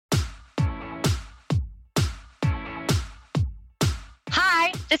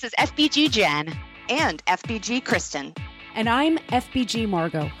This is FBG Jen. And FBG Kristen. And I'm FBG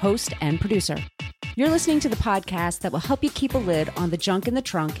Margot, host and producer. You're listening to the podcast that will help you keep a lid on the junk in the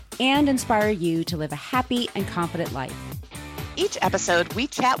trunk and inspire you to live a happy and confident life. Each episode, we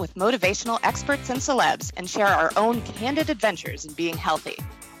chat with motivational experts and celebs and share our own candid adventures in being healthy.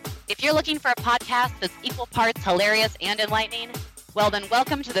 If you're looking for a podcast that's equal parts hilarious and enlightening, well then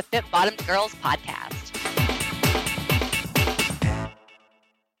welcome to the Fit Bottomed Girls podcast.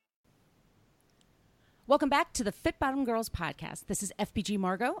 Welcome back to the Fit Bottomed Girls podcast. This is FBG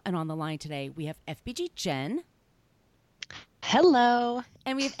Margot, and on the line today we have FBG Jen. Hello.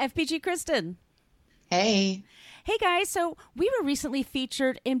 And we have FBG Kristen. Hey. Hey guys, so we were recently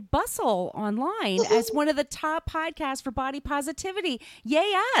featured in Bustle online as one of the top podcasts for body positivity.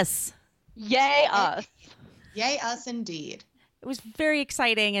 Yay us! Yay us! Yay us indeed. It was very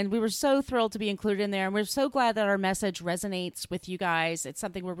exciting, and we were so thrilled to be included in there, and we're so glad that our message resonates with you guys. It's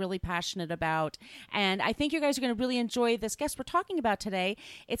something we're really passionate about, and I think you guys are going to really enjoy this guest we're talking about today.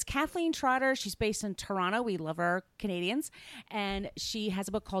 It's Kathleen Trotter. She's based in Toronto. We love our Canadians, and she has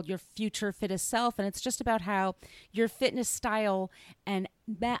a book called Your Future Fittest Self, and it's just about how your fitness style and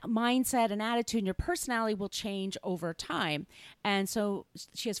mindset and attitude and your personality will change over time. And so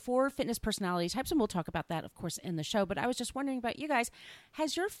she has 4 fitness personality types, and we'll talk about that, of course, in the show. But I was just wondering about you guys.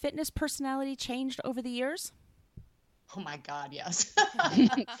 Has your fitness personality changed over the years? Oh my God, yes.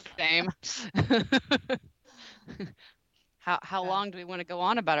 Same. How long do we want to go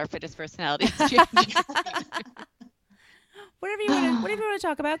on about our fitness personalities? Whatever you want to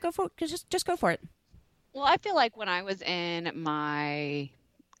talk about, go for it. Just go for it. Well, I feel like when I was in my,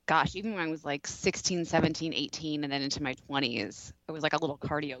 even when I was like 16, 17, 18, and then into my 20s, I was like a little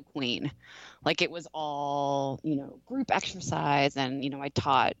cardio queen. Like it was all, group exercise. And, I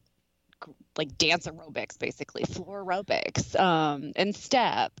taught like dance aerobics, basically floor aerobics, and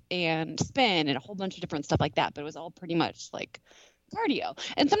step and spin and a whole bunch of different stuff like that. But it was all pretty much like cardio.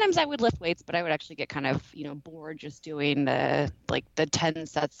 And sometimes I would lift weights, but I would actually get kind of, bored just doing the 10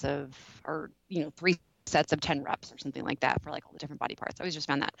 sets of, or, 3 sets of 10 reps or something like that for like all the different body parts. I always just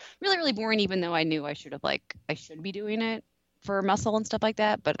found that really, really boring, even though I knew I should be doing it for muscle and stuff like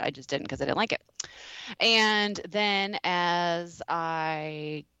that, but I just didn't because I didn't like it. And then as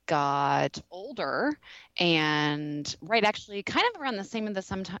I got older and actually kind of around some of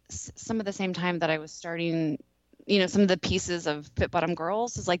the same time that I was starting, some of the pieces of Fit Bottom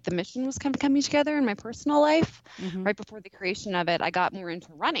Girls is like the mission was kind of coming together in my personal life. Mm-hmm. Right before the creation of it, I got more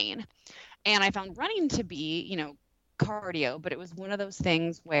into running. And I found running to be, cardio, but it was one of those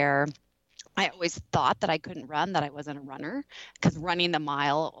things where I always thought that I couldn't run, that I wasn't a runner, because running the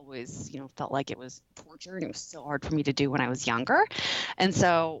mile always, felt like it was torture, and it was so hard for me to do when I was younger. And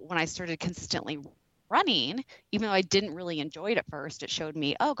so when I started consistently running, even though I didn't really enjoy it at first, it showed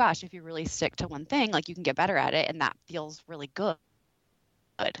me, oh gosh, if you really stick to one thing, like you can get better at it, and that feels really good.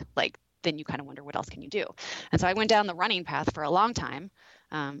 Like then you kind of wonder what else can you do. And so I went down the running path for a long time.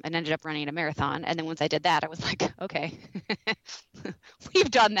 And ended up running a marathon. And then once I did that, I was like, okay, we've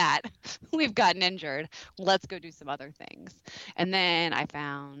done that. We've gotten injured. Let's go do some other things. And then I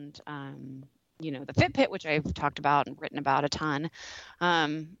found, the Fitbit, which I've talked about and written about a ton,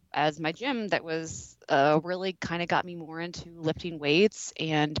 as my gym that was really kind of got me more into lifting weights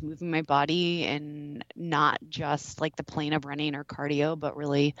and moving my body, and not just like the plane of running or cardio, but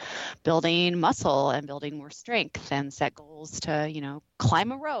really building muscle and building more strength, and set goals to,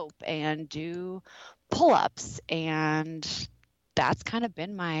 climb a rope and do pull-ups. And that's kind of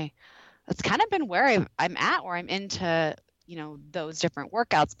been where I'm at, where I'm into, those different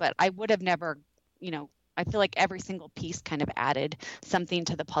workouts. But I would have never, I feel like every single piece kind of added something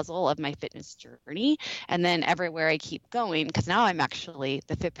to the puzzle of my fitness journey. And then everywhere I keep going, because now the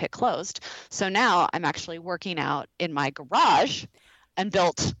Fitbit closed. So now I'm actually working out in my garage and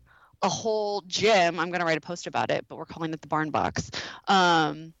built a whole gym. I'm going to write a post about it, but we're calling it the Barn Box.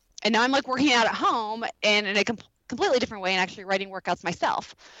 And now I'm like working out at home and in a completely different way, and actually writing workouts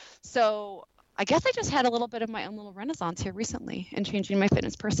myself. So I guess I just had a little bit of my own little renaissance here recently in changing my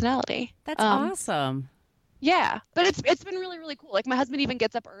fitness personality. That's awesome. Yeah, but it's been really, really cool. Like my husband even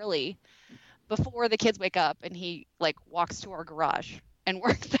gets up early before the kids wake up, and he like walks to our garage and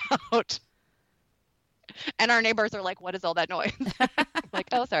works out. And our neighbors are like, what is all that noise? Like,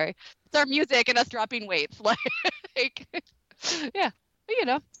 oh, sorry. It's our music and us dropping weights. Like, yeah,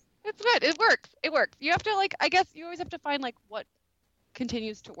 it's good. It works. You have to I guess you always have to find what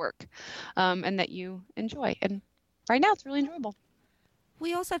continues to work, and that you enjoy. And right now it's really enjoyable.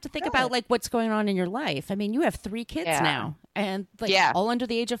 We also have to think about what's going on in your life. I mean, you have 3 kids now, and all under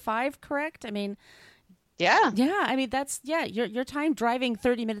the age of 5, correct? I mean, Yeah. Yeah, I mean your time driving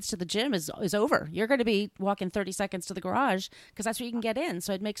 30 minutes to the gym is over. You're going to be walking 30 seconds to the garage because that's where you can get in.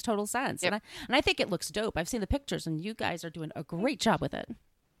 So it makes total sense. Yep. And I think it looks dope. I've seen the pictures and you guys are doing a great job with it.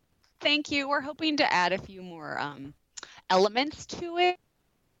 Thank you. We're hoping to add a few more elements to it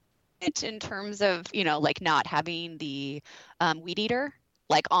in terms of, like not having the weed eater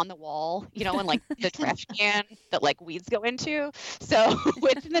like on the wall, and like the trash can that like weeds go into. So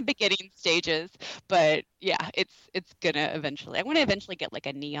it's in the beginning stages, but yeah, it's gonna eventually. I want to eventually get like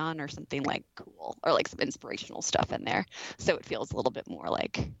a neon or something like cool or like some inspirational stuff in there, so it feels a little bit more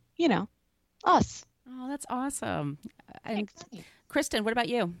like us. Oh, that's awesome. And Thanks. Kristen, what about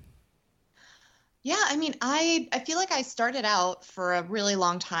you? Yeah, I mean, I feel like I started out for a really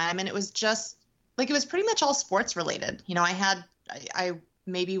long time, and it was just like it was pretty much all sports related. I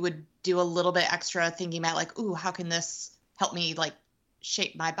maybe would do a little bit extra thinking about like, ooh, how can this help me like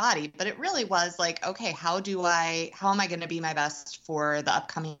shape my body? But it really was like, okay, how am I going to be my best for the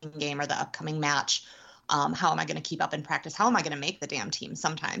upcoming game or the upcoming match? How am I going to keep up in practice? How am I going to make the damn team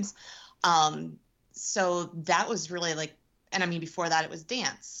sometimes? So that was really like, and I mean, before that it was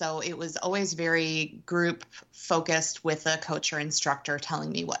dance. So it was always very group focused with a coach or instructor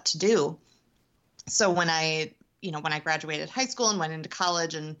telling me what to do. So when I graduated high school and went into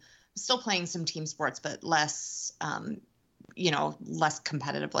college and still playing some team sports, but less, less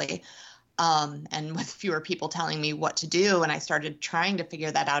competitively, and with fewer people telling me what to do. And I started trying to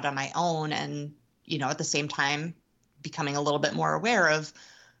figure that out on my own. And, at the same time, becoming a little bit more aware of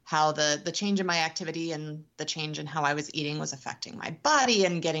how the change in my activity and the change in how I was eating was affecting my body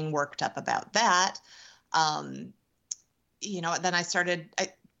and getting worked up about that. Then I started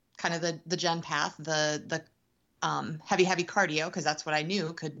kind of the gen path, the heavy cardio, because that's what I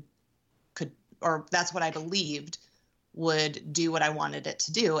knew could, or that's what I believed would do what I wanted it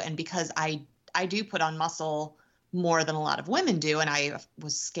to do. And because I do put on muscle more than a lot of women do, and I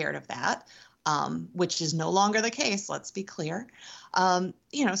was scared of that, which is no longer the case. Let's be clear. So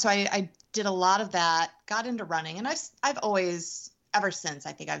I did a lot of that, got into running, and I've always, ever since,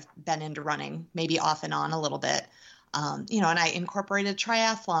 I think I've been into running, maybe off and on a little bit. And I incorporated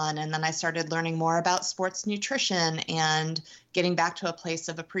triathlon, and then I started learning more about sports nutrition and getting back to a place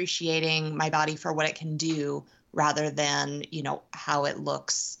of appreciating my body for what it can do rather than, how it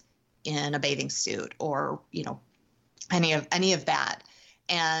looks in a bathing suit or, any of that.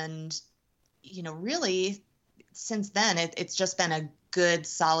 And, really since then, it's just been a good,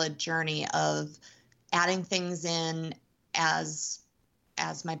 solid journey of adding things in as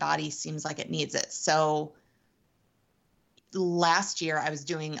my body seems like it needs it. So last year I was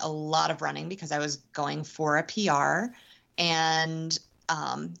doing a lot of running because I was going for a PR, and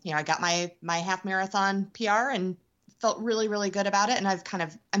I got my half marathon PR and felt really, really good about it. And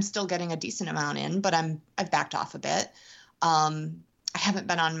I'm still getting a decent amount in, but I've backed off a bit. I haven't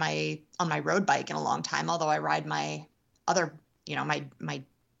been on my road bike in a long time, although I ride my other, my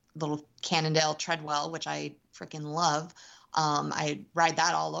little Cannondale Treadwell, which I freaking love. I ride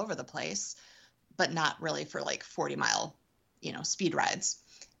that all over the place, but not really for like 40-mile speed rides.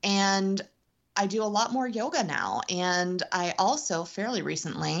 And I do a lot more yoga now. And I also fairly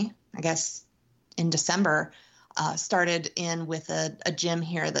recently, I guess in December, started in with a gym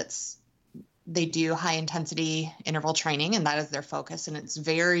here they do high intensity interval training, and that is their focus. And it's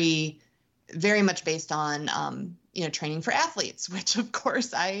very, very much based on, training for athletes, which of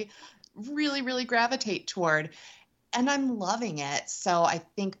course I really, really gravitate toward, and I'm loving it. So I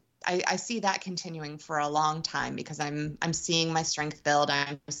think I see that continuing for a long time because I'm seeing my strength build,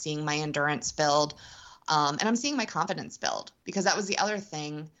 I'm seeing my endurance build, and I'm seeing my confidence build, because that was the other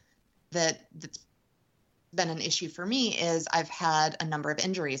thing that's been an issue for me is I've had a number of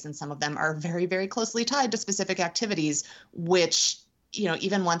injuries, and some of them are very, very closely tied to specific activities, which,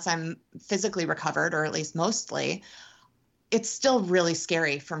 even once I'm physically recovered, or at least mostly, it's still really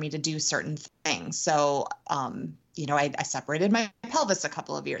scary for me to do certain things. So, I separated my pelvis a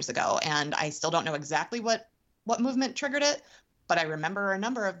couple of years ago, and I still don't know exactly what movement triggered it, but I remember a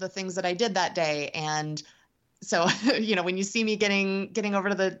number of the things that I did that day. And so, when you see me getting over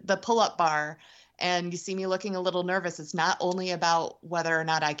to the pull-up bar and you see me looking a little nervous, it's not only about whether or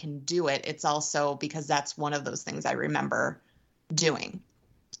not I can do it, it's also because that's one of those things I remember doing.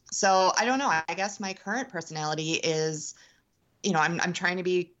 So I don't know. I guess my current personality is, I'm trying to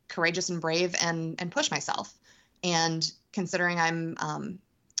be courageous and brave and push myself. And considering I'm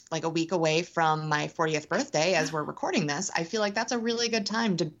like a week away from my 40th birthday as we're recording this, I feel like that's a really good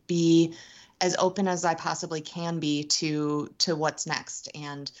time to be as open as I possibly can be to what's next,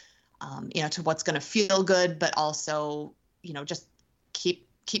 and to what's going to feel good, but also, just keep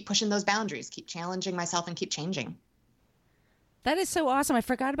keep pushing those boundaries, keep challenging myself, and keep changing. That is so awesome. I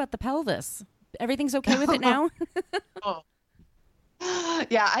forgot about the pelvis. Everything's okay with it now? Oh.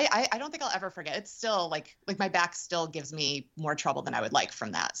 Yeah, I don't think I'll ever forget. It's still like my back still gives me more trouble than I would like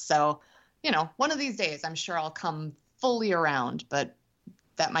from that. So, one of these days I'm sure I'll come fully around, but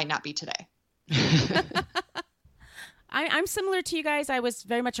that might not be today. I'm similar to you guys. I was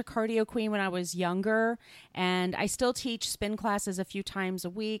very much a cardio queen when I was younger, and I still teach spin classes a few times a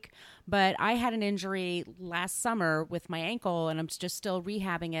week, but I had an injury last summer with my ankle, and I'm just still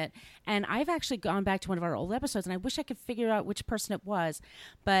rehabbing it. And I've actually gone back to one of our old episodes, and I wish I could figure out which person it was,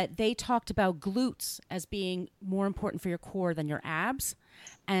 but they talked about glutes as being more important for your core than your abs.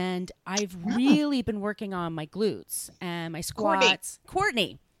 And I've really been working on my glutes and my squats.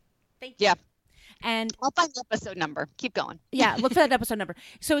 Courtney. Thank you. Yeah. And I'll find the episode number. Keep going. Yeah, look for that episode number.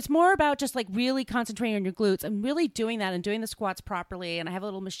 So it's more about just like really concentrating on your glutes and really doing that and doing the squats properly. And I have a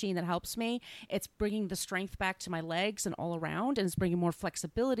little machine that helps me. It's bringing the strength back to my legs and all around, and it's bringing more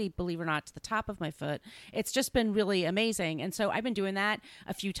flexibility, believe it or not, to the top of my foot. It's just been really amazing. And so I've been doing that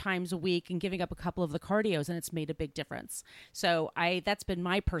a few times a week and giving up a couple of the cardios, and it's made a big difference. So that's been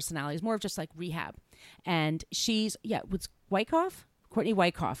my personality. It's more of just like rehab. And she's, what's Wyckoff? Courtney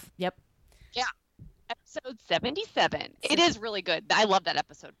Wyckoff. Yep. Yeah. Episode 77. It is really good. I love that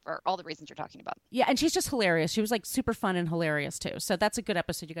episode for all the reasons you're talking about. Yeah, and she's just hilarious. She was like super fun and hilarious too. So that's a good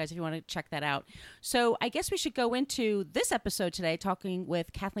episode, you guys, if you want to check that out. So I guess we should go into this episode today talking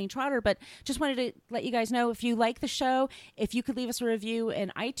with Kathleen Trotter, but just wanted to let you guys know, if you like the show, if you could leave us a review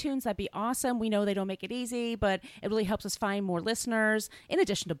in iTunes, that'd be awesome. We know they don't make it easy, but it really helps us find more listeners, in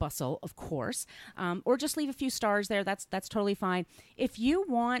addition to Bustle, of course. Or just leave a few stars there. That's totally fine. If you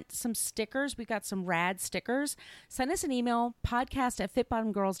want some stickers, we've got some rad stickers. Send us an email,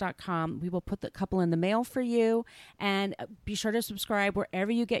 podcast@fitbottomgirls.com. We will put the couple in the mail for you. And be sure to subscribe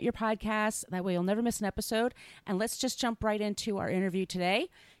wherever you get your podcasts. That way you'll never miss an episode. And let's just jump right into our interview today.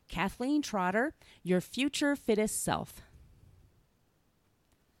 Kathleen Trotter, your future fittest self.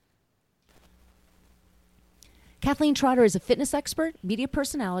 Kathleen Trotter is a fitness expert, media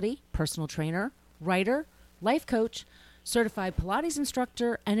personality, personal trainer, writer, life coach, certified Pilates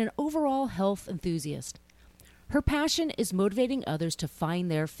instructor, and an overall health enthusiast. Her passion is motivating others to find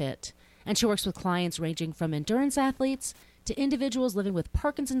their fit, and she works with clients ranging from endurance athletes to individuals living with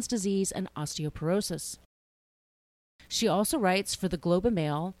Parkinson's disease and osteoporosis. She also writes for the Globe and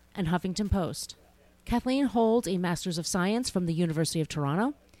Mail and Huffington Post. Kathleen holds a Master's of Science from the University of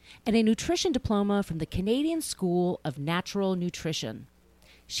Toronto and a nutrition diploma from the Canadian School of Natural Nutrition.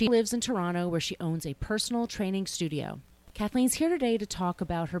 She lives in Toronto, where she owns a personal training studio. Kathleen's here today to talk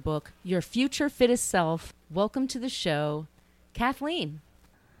about her book, Your Future Fittest Self. Welcome to the show, Kathleen.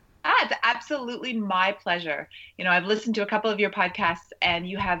 It's absolutely my pleasure. I've listened to a couple of your podcasts, and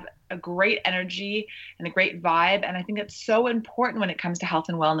you have a great energy and a great vibe. And I think that's so important when it comes to health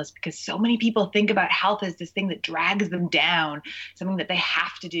and wellness, because so many people think about health as this thing that drags them down, something that they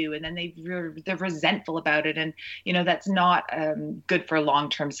have to do, and then they're resentful about it. And, that's not good for a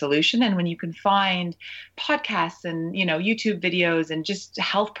long-term solution. And when you can find podcasts and, YouTube videos and just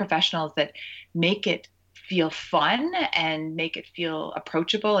health professionals that make it feel fun and make it feel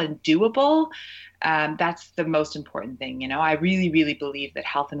approachable and doable, that's the most important thing. I really, really believe that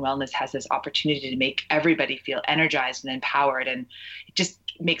health and wellness has this opportunity to make everybody feel energized and empowered. And it just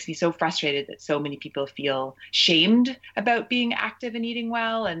makes me so frustrated that so many people feel shamed about being active and eating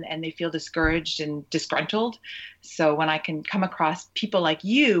well, and they feel discouraged and disgruntled. So when I can come across people like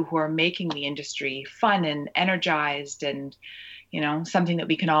you who are making the industry fun and energized and, something that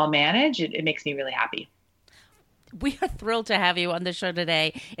we can all manage, it makes me really happy. We are thrilled to have you on the show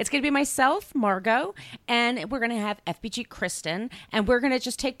today. It's going to be myself, Margot, and we're going to have FBG Kristen, and we're going to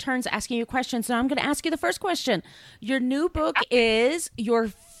just take turns asking you questions. So I'm going to ask you the first question. Your new book is Your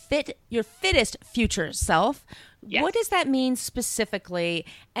Fittest Future Self. Yes. What does that mean specifically,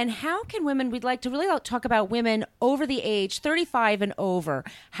 and how can women, we'd like to really talk about women over the age 35 and over,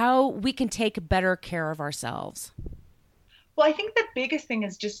 how we can take better care of ourselves? Well, I think the biggest thing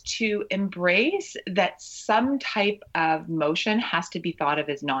is just to embrace that some type of motion has to be thought of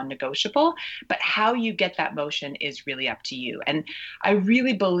as non-negotiable, but how you get that motion is really up to you. And I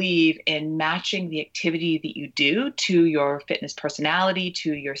really believe in matching the activity that you do to your fitness personality,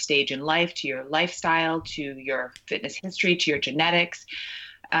 to your stage in life, to your lifestyle, to your fitness history, to your genetics.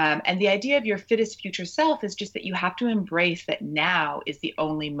 And the idea of your fittest future self is just that you have to embrace that now is the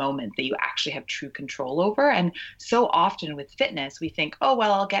only moment that you actually have true control over. And so often with fitness, we think, oh,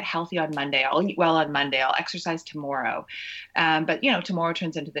 well, I'll get healthy on Monday. I'll eat well on Monday. I'll exercise tomorrow. But, tomorrow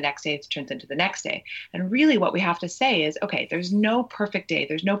turns into the next day. It turns into the next day. And really what we have to say is, okay, there's no perfect day.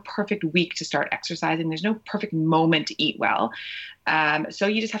 There's no perfect week to start exercising. There's no perfect moment to eat well. So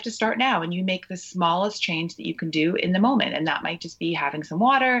you just have to start now, and you make the smallest change that you can do in the moment. And that might just be having some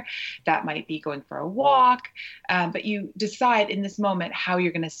water. That might be going for a walk. But you decide in this moment how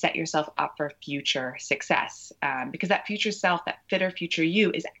you're going to set yourself up for future success, because that future self, that fitter future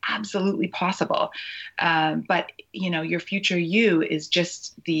you, is absolutely possible. But your future you is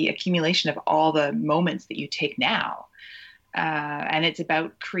just the accumulation of all the moments that you take now. And it's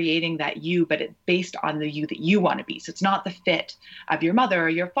about creating that you, but it's based on the you that you want to be. So it's not the fit of your mother or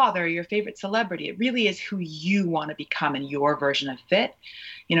your father or your favorite celebrity. It really is who you want to become in your version of fit.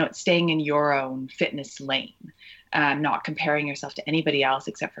 It's staying in your own fitness lane, not comparing yourself to anybody else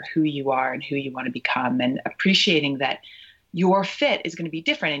except for who you are and who you want to become, and appreciating that your fit is going to be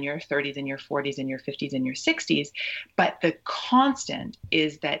different in your 30s and your 40s and your 50s and your 60s. But the constant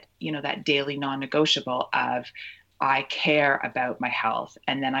is that, that daily non-negotiable of, I care about my health,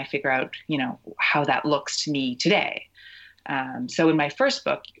 and then I figure out, how that looks to me today. So in my first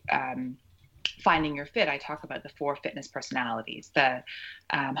book, Finding Your Fit, I talk about the 4 fitness personalities: the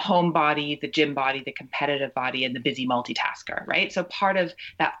home body, the gym body, the competitive body, and the busy multitasker, right? So part of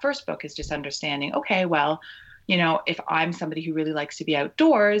that first book is just understanding, okay, well, if I'm somebody who really likes to be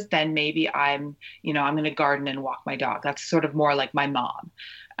outdoors, then maybe I'm going to garden and walk my dog. That's sort of more like my mom.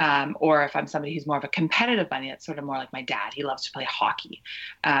 Or if I'm somebody who's more of a competitive bunny, that's sort of more like my dad. He loves to play hockey.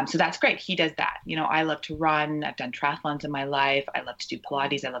 So that's great. He does that. I love to run. I've done triathlons in my life. I love to do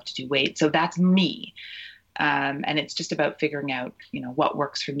Pilates. I love to do weight. So that's me. And it's just about figuring out, what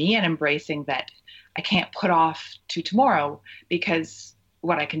works for me, and embracing that I can't put off to tomorrow because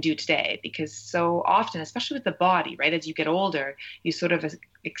what I can do today. Because so often, especially with the body, right, as you get older, you sort of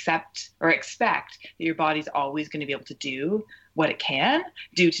accept or expect that your body's always going to be able to do what it can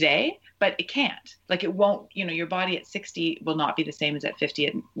do today, but it can't. Like, it won't, your body at 60 will not be the same as at 50.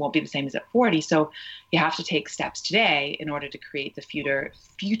 It won't be the same as at 40. So you have to take steps today in order to create the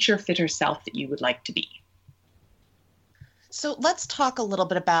future fitter self that you would like to be. So let's talk a little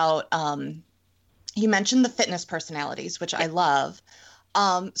bit about, you mentioned the fitness personalities, which I love.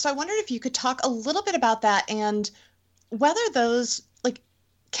 So I wondered if you could talk a little bit about that, and whether those,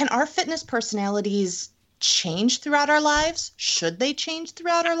 can our fitness personalities change throughout our lives? Should they change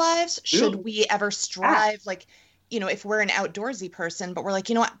throughout our lives? Should we ever strive, if we're an outdoorsy person, but we're like,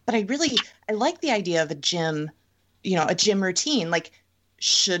 but I like the idea of a gym routine.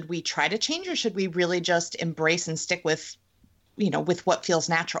 Should we try to change, or should we really just embrace and stick with, with what feels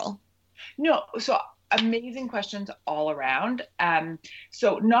natural? No. So amazing questions all around.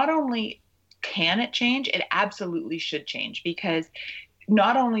 So not only can it change, it absolutely should change, because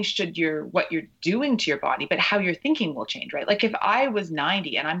not only should what you're doing to your body, but how you're thinking will change, right? Like, if I was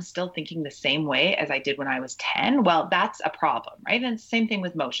 90 and I'm still thinking the same way as I did when I was 10, well, that's a problem, right? And it's the same thing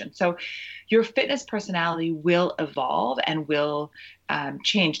with motion. So your fitness personality will evolve and will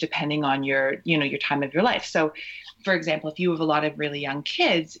change depending on your time of your life. So, for example, if you have a lot of really young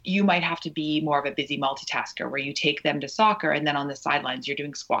kids, you might have to be more of a busy multitasker, where you take them to soccer and then on the sidelines you're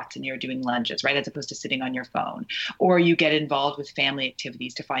doing squats and you're doing lunges, right, as opposed to sitting on your phone. Or you get involved with family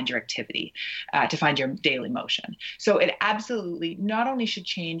activities to find your activity, to find your daily motion. So it absolutely not only should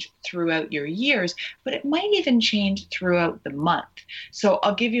change throughout your years, but it might even change throughout the month. So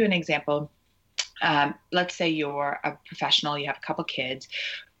I'll give you an example. Let's say you're a professional, you have a couple kids.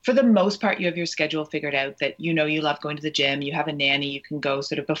 For the most part, you have your schedule figured out, that you love going to the gym, you have a nanny, you can go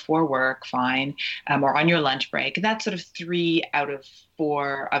sort of before work, fine, or on your lunch break. And that's sort of 3 out of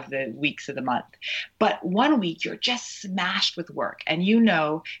 4 of the weeks of the month. But one week you're just smashed with work, and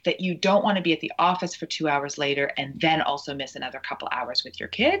that you don't want to be at the office for 2 hours later and then also miss another couple hours with your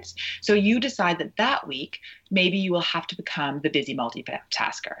kids. So you decide that week, maybe you will have to become the busy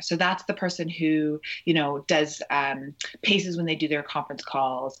multitasker. So that's the person who, does paces when they do their conference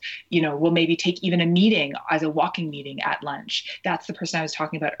calls, will maybe take even a meeting as a walking meeting at lunch. That's the person I was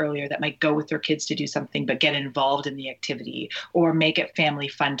talking about earlier that might go with their kids to do something, but get involved in the activity, or make it family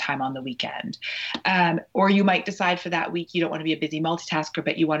fun time on the weekend. Or you might decide for that week, you don't want to be a busy multitasker,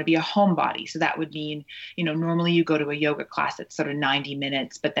 but you want to be a homebody. So that would mean, normally you go to a yoga class that's sort of 90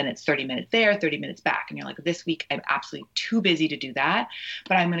 minutes, but then it's 30 minutes there, 30 minutes back. And you're like, this week I'm absolutely too busy to do that,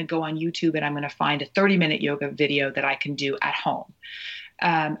 but I'm going to go on YouTube and I'm going to find a 30-minute yoga video that I can do at home.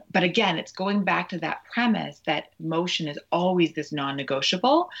 But again, it's going back to that premise that motion is always this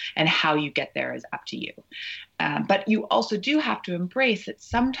non-negotiable, and how you get there is up to you. But you also do have to embrace that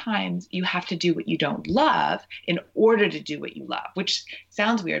sometimes you have to do what you don't love in order to do what you love, which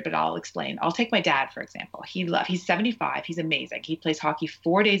sounds weird, but I'll explain. I'll take my dad, for example. He's 75. He's amazing. He plays hockey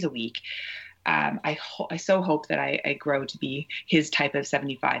 4 days a week. I so hope that I grow to be his type of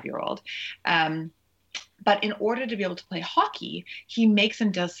 75-year-old. But in order to be able to play hockey, he makes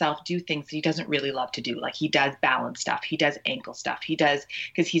himself do things that he doesn't really love to do. Like he does balance stuff. He does ankle stuff. He does,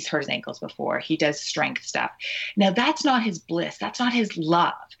 because he's hurt his ankles before. He does strength stuff. Now, that's not his bliss. That's not his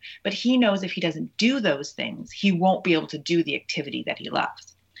love. But he knows if he doesn't do those things, he won't be able to do the activity that he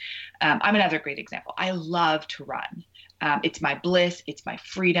loves. I'm another great example. I love to run. It's my bliss. It's my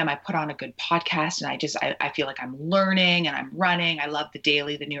freedom. I put on a good podcast, and I feel like I'm learning and I'm running. I love the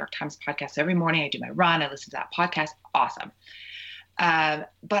New York Times podcast. Every morning I do my run. I listen to that podcast. Awesome.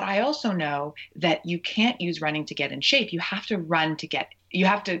 But I also know that you can't use running to get in shape. You have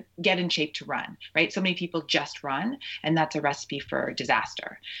to get in shape to run, right? So many people just run, and that's a recipe for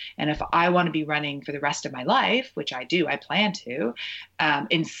disaster. And if I want to be running for the rest of my life, which I do, I plan to,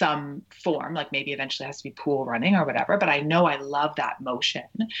 in some form, like maybe eventually it has to be pool running or whatever, but I know I love that motion,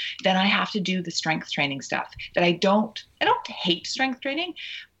 then I have to do the strength training stuff that I don't hate strength training,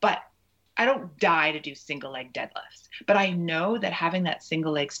 but I don't die to do single leg deadlifts, but I know that having that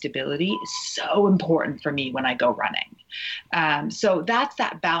single leg stability is so important for me when I go running. So that's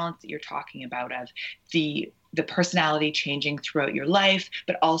that balance that you're talking about of the personality changing throughout your life,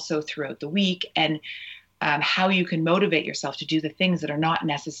 but also throughout the week, and how you can motivate yourself to do the things that are not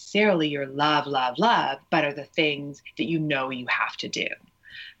necessarily your love, but are the things that you know you have to do.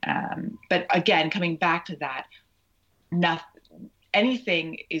 But again, coming back to that,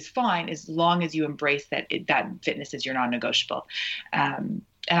 anything is fine as long as you embrace that fitness is your non-negotiable. And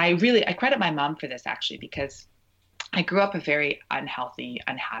I credit my mom for this, actually, because I grew up a very unhealthy,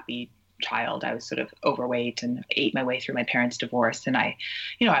 unhappy child. I was sort of overweight and ate my way through my parents' divorce. And I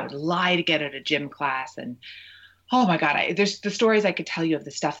would lie to get out of gym class, and oh my God, there's the stories I could tell you of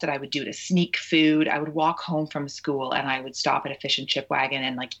the stuff that I would do to sneak food. I would walk home from school, and I would stop at a fish and chip wagon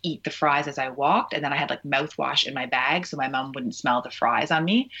and like eat the fries as I walked. And then I had like mouthwash in my bag so my mom wouldn't smell the fries on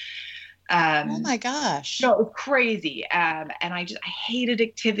me. Oh my gosh. No, it was crazy. And I hated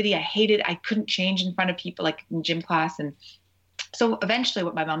activity. I couldn't change in front of people like in gym class. And so eventually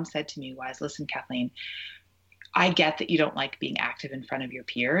what my mom said to me was, listen, Kathleen, I get that you don't like being active in front of your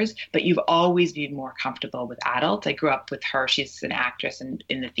peers, but you've always been more comfortable with adults. I grew up with her. She's an actress in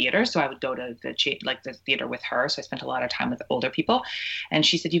the theater. So I would go to the theater with her. So I spent a lot of time with older people. And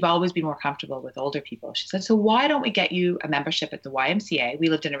she said, you've always been more comfortable with older people. She said, so why don't we get you a membership at the YMCA? We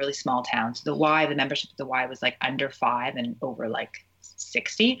lived in a really small town. So the membership at the Y was like under 5 and over like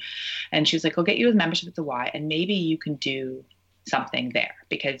 60. And she was like, we'll get you a membership at the Y, and maybe you can do something there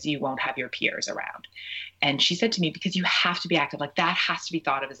because you won't have your peers around. And she said to me, because you have to be active, like that has to be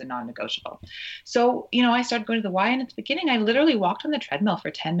thought of as a non-negotiable. So, I started going to the Y, and at the beginning, I literally walked on the treadmill for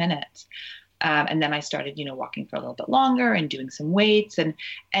 10 minutes. And then I started, walking for a little bit longer and doing some weights. And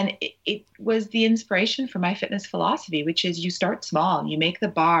it was the inspiration for my fitness philosophy, which is you start small. You make the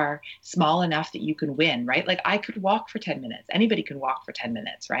bar small enough that you can win, right? Like I could walk for 10 minutes. Anybody can walk for 10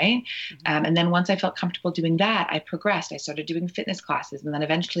 minutes, right? Mm-hmm. And then once I felt comfortable doing that, I progressed. I started doing fitness classes. And then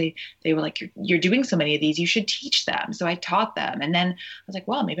eventually they were like, you're doing so many of these, you should teach them. So I taught them. And then I was like,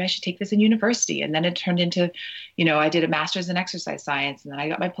 well, maybe I should take this in university. And then it turned into, I did a master's in exercise science. And then I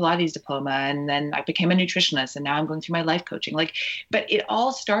got my Pilates diploma. And then I became a nutritionist, and now I'm going through my life coaching. But it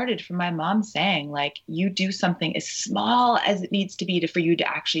all started from my mom saying, you do something as small as it needs to be for you to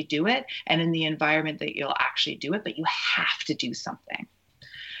actually do it. And in the environment that you'll actually do it, but you have to do something.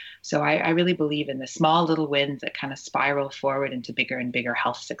 So I really believe in the small little wins that kind of spiral forward into bigger and bigger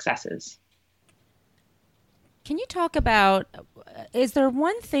health successes. Can you talk about, is there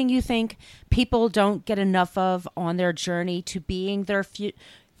one thing you think people don't get enough of on their journey to being their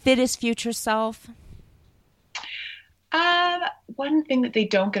fittest future self? One thing that they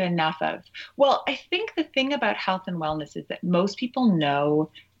don't get enough of. Well, I think the thing about health and wellness is that most people know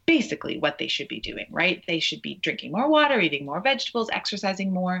basically what they should be doing, right? They should be drinking more water, eating more vegetables,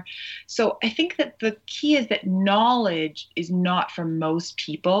 exercising more. So I think that the key is that knowledge is not for most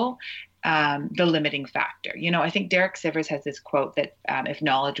people the limiting factor. I think Derek Sivers has this quote that if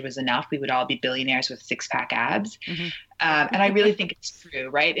knowledge was enough, we would all be billionaires with 6-pack abs. Mm-hmm. And I really think it's true,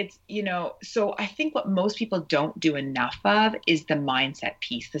 right? It's, so I think what most people don't do enough of is the mindset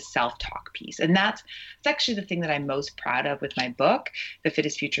piece, the self-talk piece. And that's actually the thing that I'm most proud of with my book, The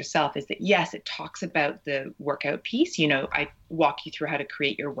Fittest Future Self, is that, yes, it talks about the workout piece. I walk you through how to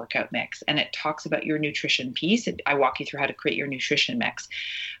create your workout mix, and it talks about your nutrition piece. I walk you through how to create your nutrition mix.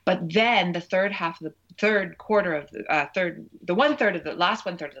 But then the third half of the third quarter of the last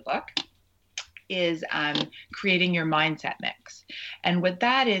one third of the book is creating your mindset mix. And what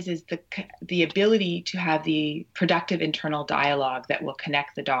that is the ability to have the productive internal dialogue that will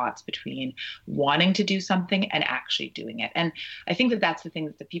connect the dots between wanting to do something and actually doing it. And I think that that's the thing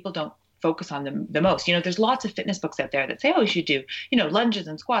that the people don't focus on the most. There's lots of fitness books out there that say, oh, you should do, lunges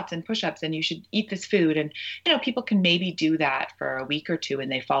and squats and push-ups, and you should eat this food. And, people can maybe do that for a week or two and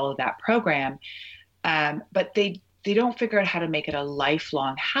they follow that program. But they don't figure out how to make it a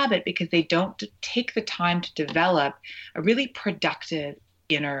lifelong habit because they don't take the time to develop a really productive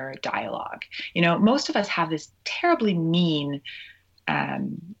inner dialogue. Most of us have this terribly mean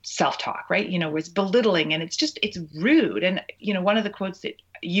self-talk, right? Where it's belittling and it's rude. And, one of the quotes that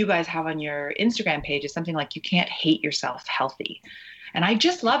you guys have on your Instagram page is something like, you can't hate yourself healthy. And I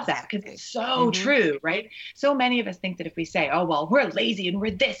just love that because it's so true, right? So many of us think that if we say, oh, well, we're lazy and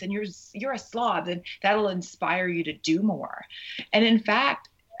we're this and you're a slob, then that'll inspire you to do more. And in fact,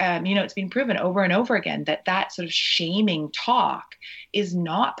 it's been proven over and over again that sort of shaming talk is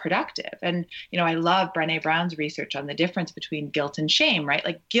not productive. And, I love Brené Brown's research on the difference between guilt and shame, right?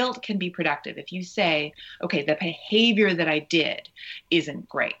 Like guilt can be productive. If you say, okay, the behavior that I did isn't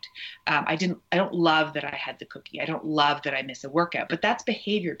great. I don't love that I had the cookie. I don't love that I missed a workout, but that's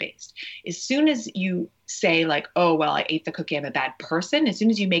behavior based. As soon as you say like, oh, well, I ate the cookie, I'm a bad person. As soon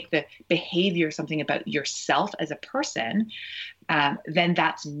as you make the behavior something about yourself as a person, then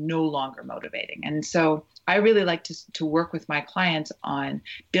that's no longer motivating. And so I really like to work with my clients on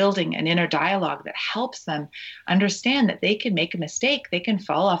building an inner dialogue that helps them understand that they can make a mistake. They can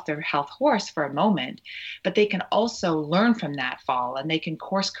fall off their health horse for a moment, but they can also learn from that fall and they can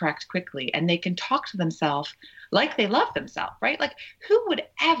course correct quickly and they can talk to themselves like they love themselves, right? Like who would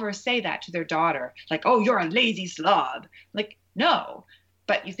ever say that to their daughter? Like, oh, you're a lazy slob. Like, no,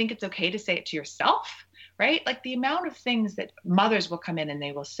 but you think it's okay to say it to yourself? Right? Like the amount of things that mothers will come in and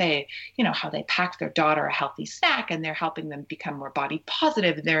they will say, how they pack their daughter a healthy snack and they're helping them become more body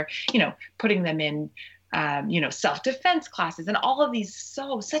positive. They're, putting them in, self-defense classes and all of these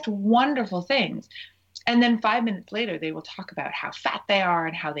such wonderful things. And then 5 minutes later, they will talk about how fat they are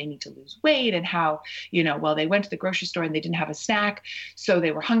and how they need to lose weight and how, well, they went to the grocery store and they didn't have a snack. So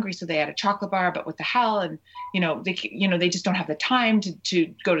they were hungry. So they had a chocolate bar, but what the hell? And, they just don't have the time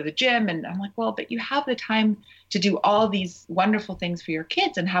to go to the gym. And I'm like, well, but you have the time to do all these wonderful things for your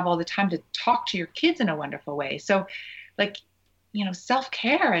kids and have all the time to talk to your kids in a wonderful way. So like,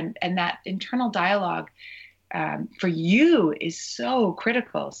 self-care and that internal dialogue for you is so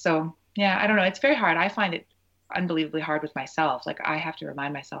critical. So yeah, I don't know. It's very hard. I find it unbelievably hard with myself. Like I have to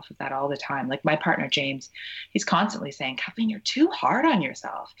remind myself of that all the time. Like my partner, James, he's constantly saying, Kathleen, you're too hard on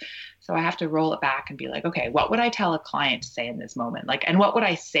yourself. So I have to roll it back and be like, okay, what would I tell a client to say in this moment? Like, and what would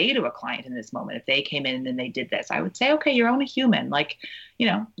I say to a client in this moment? If they came in and they did this, I would say, okay, you're only human. Like,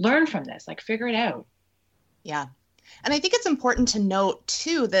 learn from this, like figure it out. Yeah. And I think it's important to note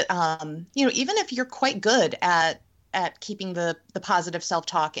too, that, even if you're quite good at keeping the positive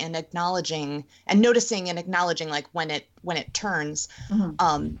self-talk and acknowledging and noticing and acknowledging like when it turns,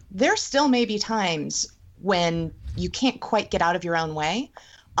 there still may be times when you can't quite get out of your own way.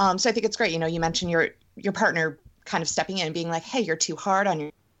 So I think it's great. You mentioned your partner kind of stepping in and being like, hey, you're too hard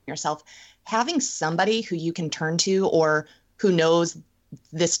on yourself. Having somebody who you can turn to or who knows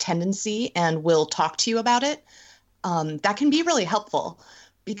this tendency and will talk to you about it, that can be really helpful,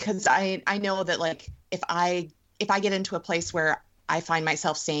 because I know that like if I get into a place where I find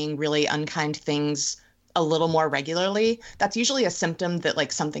myself saying really unkind things a little more regularly, that's usually a symptom that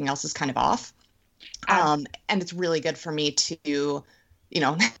like something else is kind of off. And it's really good for me to,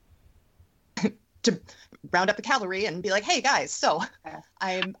 to round up the cavalry and be like, hey guys, so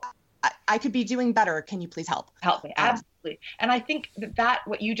I could be doing better. Can you please help? Help me. Absolutely. And I think that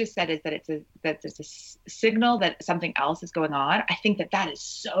what you just said is that it's a signal that something else is going on. I think that is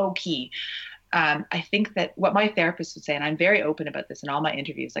so key. I think that what my therapist would say, and I'm very open about this in all my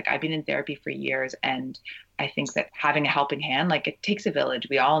interviews, like I've been in therapy for years, and I think that having a helping hand, like it takes a village.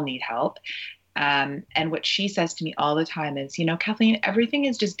 We all need help. And what she says to me all the time is, Kathleen, everything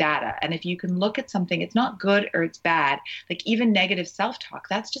is just data. And if you can look at something, it's not good or it's bad, like even negative self-talk,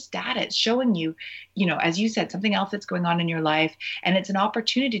 that's just data. It's showing you, as you said, something else that's going on in your life. And it's an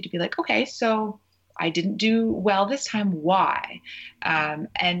opportunity to be like, okay, so I didn't do well this time. Why?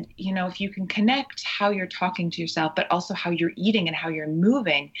 And, if you can connect how you're talking to yourself, but also how you're eating and how you're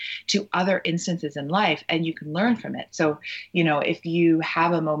moving to other instances in life, and you can learn from it. So, if you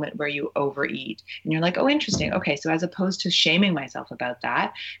have a moment where you overeat and you're like, oh, interesting. Okay. So as opposed to shaming myself about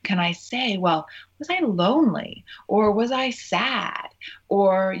that, can I say, well, was I lonely, or was I sad,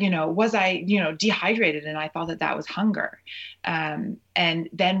 or, was I, dehydrated and I thought that was hunger? And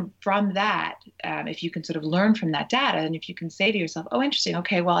then from that, if you can sort of learn from that data, and if you can say to yourself, oh, interesting.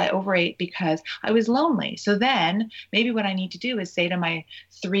 Okay, well, I overate because I was lonely. So then maybe what I need to do is say to my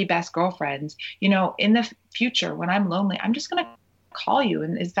 3 best girlfriends, in the future, when I'm lonely, I'm just going to call you,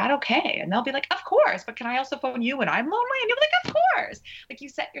 and is that okay? And they'll be like, of course, but can I also phone you when I'm lonely? And you'll be like, of course. Like, you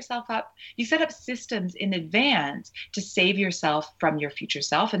set up systems in advance to save yourself from your future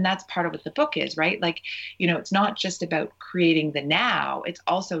self. And that's part of what the book is, right? Like, it's not just about creating the now, it's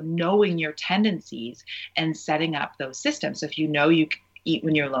also knowing your tendencies and setting up those systems. So if you eat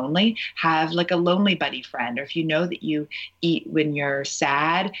when you're lonely, have like a lonely buddy friend. Or if you know that you eat when you're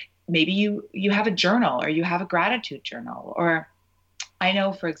sad, maybe you have a journal, or you have a gratitude journal. Or I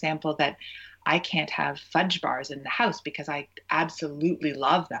know, for example, that I can't have fudge bars in the house because I absolutely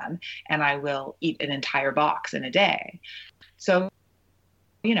love them, and I will eat an entire box in a day. So,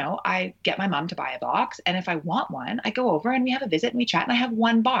 I get my mom to buy a box, and if I want one, I go over and we have a visit and we chat, and I have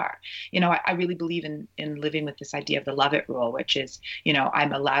one bar. I really believe in living with this idea of the love it rule, which is,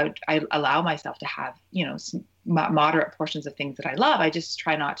 I allow myself to have, moderate portions of things that I love. I just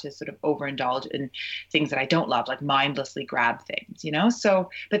try not to sort of overindulge in things that I don't love, like mindlessly grab things, So,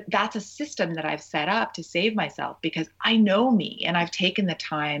 but that's a system that I've set up to save myself, because I know me, and I've taken the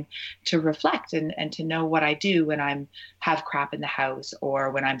time to reflect and to know what I do when I'm have crap in the house, or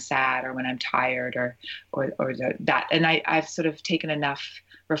when I'm sad, or when I'm tired, or that. And I've sort of taken enough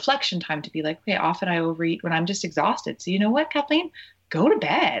reflection time to be like, okay, often I overeat when I'm just exhausted. So you know what, Kathleen? Go to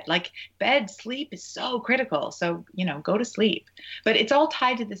bed. Like, sleep is so critical. So, go to sleep. But it's all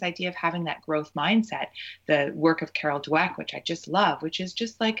tied to this idea of having that growth mindset, the work of Carol Dweck, which I just love, which is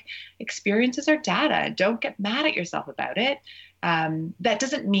just like, experiences are data. Don't get mad at yourself about it. That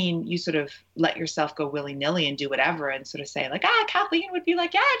doesn't mean you sort of let yourself go willy-nilly and do whatever and sort of say like, Kathleen would be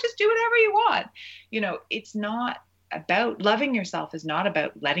like, yeah, just do whatever you want. It's not about loving yourself, is not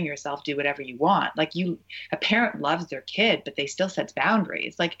about letting yourself do whatever you want. Like, a parent loves their kid, but they still sets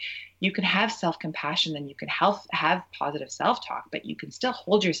boundaries. Like, you can have self-compassion and you can have positive self-talk, but you can still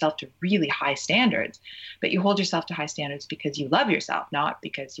hold yourself to really high standards. But you hold yourself to high standards because you love yourself, not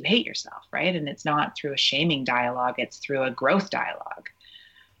because you hate yourself, right? And it's not through a shaming dialogue, it's through a growth dialogue.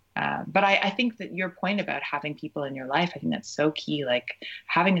 But I think that your point about having people in your life, I think that's so key. Like,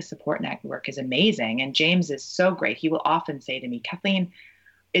 having a support network is amazing. And James is so great. He will often say to me, Kathleen,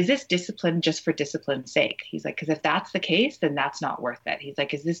 is this discipline just for discipline's sake? He's like, because if that's the case, then that's not worth it. He's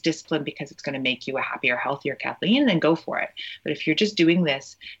like, is this discipline because it's going to make you a happier, healthier Kathleen? Then go for it. But if you're just doing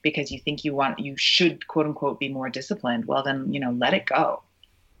this because you think you should, quote unquote, be more disciplined, well, then, let it go.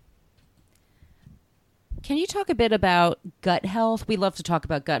 Can you talk a bit about gut health? We love to talk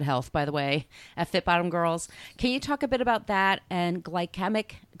about gut health, by the way, at Fit Bottom Girls. Can you talk a bit about that and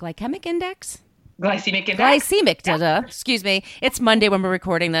glycemic index? Glycemic index. Glycemic, yeah. Excuse me. It's Monday when we're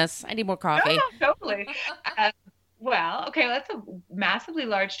recording this. I need more coffee. No, totally. Well, that's a massively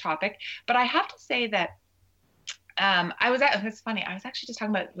large topic, but I have to say that it's funny. I was actually just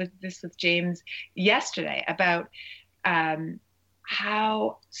talking about with James yesterday about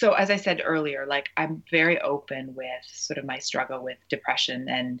so as I said earlier, like, I'm very open with sort of my struggle with depression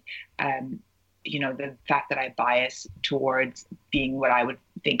and, the fact that I bias towards being what I would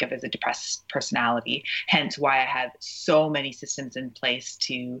think of as a depressed personality, hence why I have so many systems in place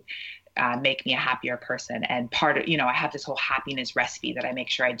to make me a happier person. And part of, I have this whole happiness recipe that I make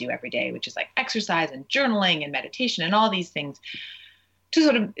sure I do every day, which is like exercise and journaling and meditation and all these things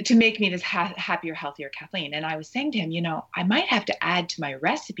to make me this happier, healthier Kathleen. And I was saying to him, I might have to add to my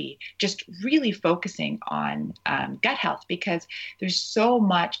recipe, just really focusing on gut health, because there's so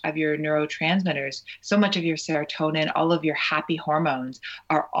much of your neurotransmitters, so much of your serotonin, all of your happy hormones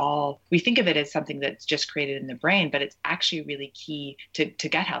we think of it as something that's just created in the brain, but it's actually really key to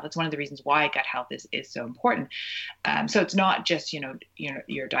gut health. It's one of the reasons why gut health is so important. So it's not just,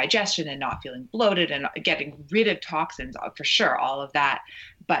 your digestion and not feeling bloated and getting rid of toxins, for sure, all of that.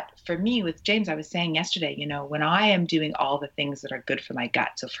 But for me, with James, I was saying yesterday, when I am doing all the things that are good for my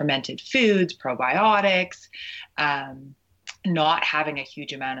gut, so fermented foods, probiotics, not having a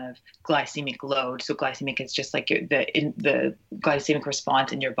huge amount of glycemic load. So glycemic is just like the glycemic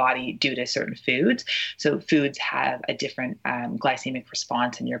response in your body due to certain foods. So foods have a different glycemic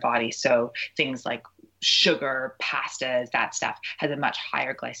response in your body. So things like sugar, pastas, that stuff has a much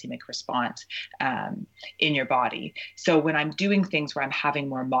higher glycemic response in your body. So when I'm doing things where I'm having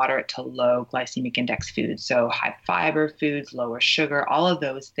more moderate to low glycemic index foods, so high fiber foods, lower sugar, all of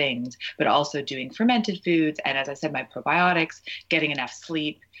those things, but also doing fermented foods, and as I said, my probiotics, getting enough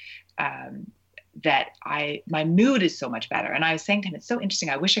sleep, that my mood is so much better. And I was saying to him, it's so interesting.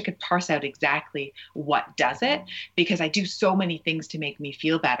 I wish I could parse out exactly what does it, because I do so many things to make me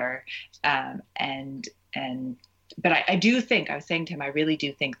feel better. But I do think, I was saying to him, I really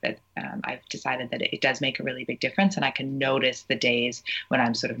do think that I've decided that it does make a really big difference. And I can notice the days when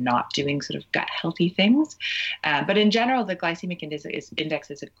I'm sort of not doing sort of gut healthy things. But in general, the glycemic index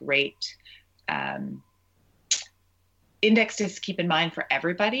is a great index to keep in mind for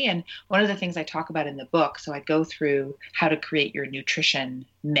everybody. And one of the things I talk about in the book, so I go through how to create your nutrition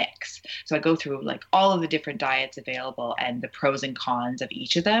mix. So I go through like all of the different diets available and the pros and cons of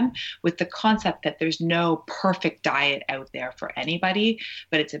each of them, with the concept that there's no perfect diet out there for anybody,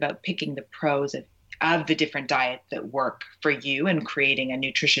 but it's about picking the pros of the different diets that work for you and creating a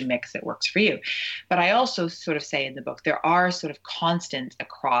nutrition mix that works for you. But I also sort of say in the book, there are sort of constants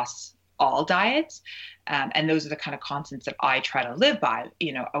across all diets. And those are the kind of constants that I try to live by,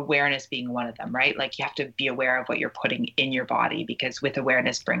 awareness being one of them, right? Like you have to be aware of what you're putting in your body, because with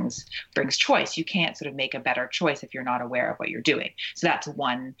awareness brings choice. You can't sort of make a better choice if you're not aware of what you're doing. So that's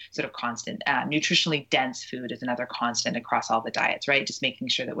one sort of constant. Nutritionally dense food is another constant across all the diets, right? Just making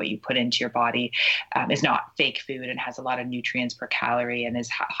sure that what you put into your body is not fake food and has a lot of nutrients per calorie and is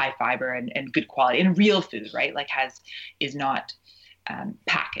high fiber and good quality and real food, right? Like is not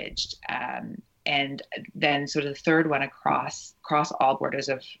packaged. And then sort of the third one across all borders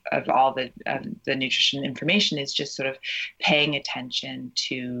of all the nutrition information is just sort of paying attention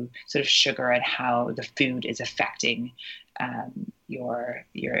to sort of sugar and how the food is affecting your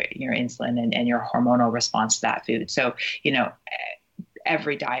insulin and your hormonal response to that food. So,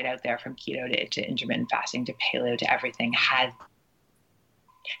 every diet out there, from keto to intermittent fasting to paleo to everything, has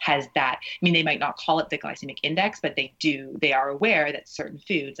that. I mean, they might not call it the glycemic index, but they are aware that certain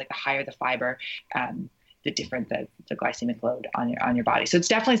foods, like the higher the fiber, the different the glycemic load on your body. So it's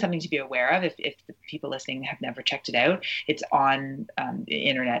definitely something to be aware of. If the people listening have never checked it out, it's on the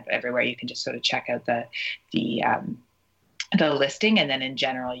internet everywhere. You can just sort of check out the listing, and then in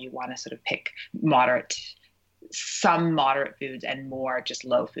general, you want to sort of pick some moderate foods and more just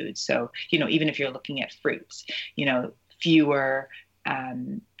low foods. So even if you're looking at fruits, fewer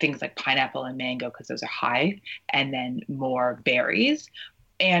things like pineapple and mango, because those are high, and then more berries.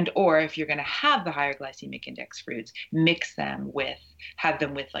 Or if you're going to have the higher glycemic index fruits, have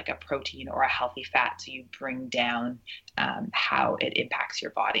them with like a protein or a healthy fat, so you bring down how it impacts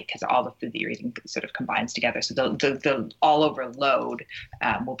your body, because all the food that you're eating sort of combines together. So the all over load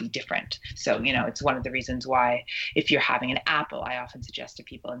will be different. So, it's one of the reasons why if you're having an apple, I often suggest to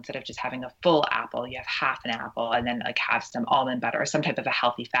people, instead of just having a full apple, you have half an apple and then like have some almond butter or some type of a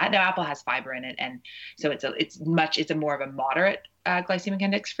healthy fat. Now, apple has fiber in it, and so it's a more of a moderate glycemic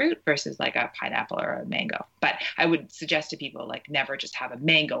index fruit versus like a pineapple or a mango. But I would suggest to people, like, never just have a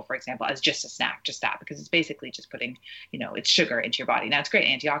mango, for example, as just a snack, just that, because it's basically just putting, it's sugar into your body. Now, it's great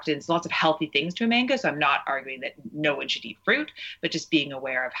antioxidants, lots of healthy things to a mango. So I'm not arguing that no one should eat fruit, but just being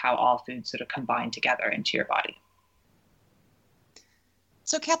aware of how all foods sort of combine together into your body.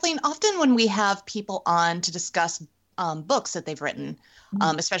 So Kathleen, often when we have people on to discuss books that they've written,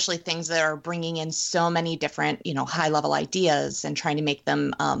 especially things that are bringing in so many different, high level ideas and trying to make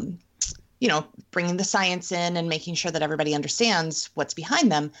them, bringing the science in and making sure that everybody understands what's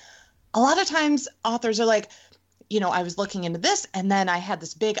behind them. A lot of times authors are like, I was looking into this and then I had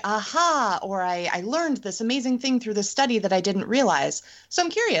this big aha, or I learned this amazing thing through this study that I didn't realize. So I'm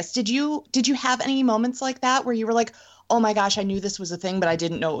curious, did you have any moments like that where you were like, oh my gosh, I knew this was a thing, but I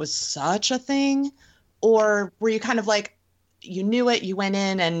didn't know it was such a thing? Or were you kind of like, you knew it, you went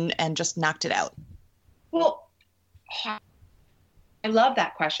in and just knocked it out? Well, I love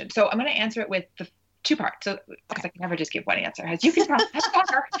that question. So I'm going to answer it with the two parts. So, because I can never just give one answer, as you can tell.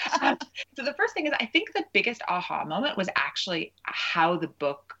 So the first thing is, I think the biggest aha moment was actually how the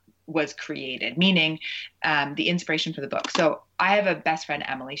book was created, meaning the inspiration for the book. So I have a best friend,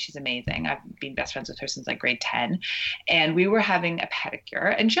 Emily. She's amazing. I've been best friends with her since like grade 10. And we were having a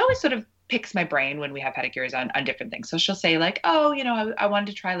pedicure, and she always sort of picks my brain when we have pedicures on different things. So she'll say like, oh, I wanted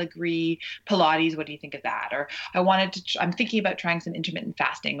to try Legree Pilates. What do you think of that? Or I'm thinking about trying some intermittent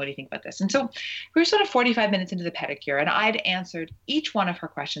fasting. What do you think about this? And so we were sort of 45 minutes into the pedicure, and I'd answered each one of her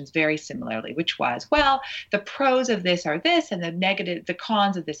questions very similarly, which was, well, the pros of this are this, and the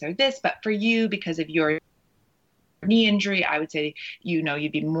cons of this are this. But for you, because of your knee injury, I would say,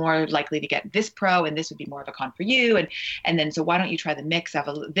 you'd be more likely to get this pro, and this would be more of a con for you. And then, so why don't you try the mix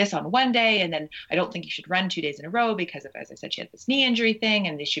of this on one day? And then I don't think you should run 2 days in a row because of, as I said, she had this knee injury thing,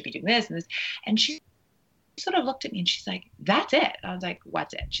 and they should be doing this and this. And she sort of looked at me and she's like, that's it. I was like,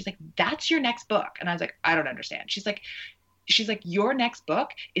 what's it? She's like, that's your next book. And I was like, I don't understand. She's like, your next book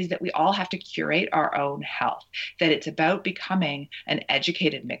is that we all have to curate our own health, that it's about becoming an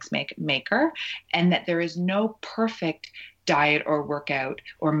educated mix maker, and that there is no perfect diet or workout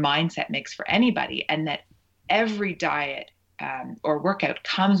or mindset mix for anybody, and that every diet or workout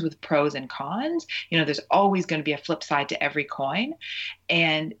comes with pros and cons. There's always going to be a flip side to every coin.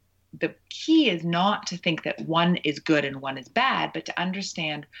 And the key is not to think that one is good and one is bad, but to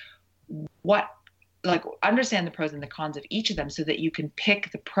understand understand the pros and the cons of each of them so that you can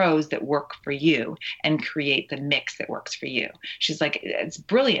pick the pros that work for you and create the mix that works for you. She's like, it's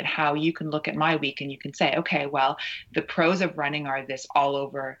brilliant how you can look at my week and you can say, okay, well, the pros of running are this all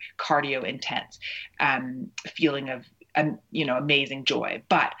over cardio intense feeling of amazing joy.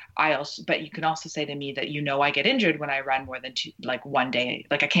 But you can also say to me that, I get injured when I run more than one day,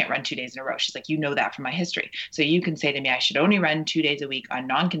 I can't run 2 days in a row. She's like, that from my history. So you can say to me, I should only run 2 days a week on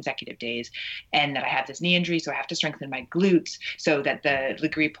non-consecutive days, and that I have this knee injury, so I have to strengthen my glutes, so that the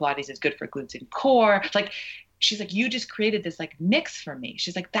Legree Pilates is good for glutes and core. She's like, you just created this mix for me.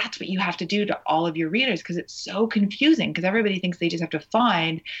 She's like, that's what you have to do to all of your readers, because it's so confusing, because everybody thinks they just have to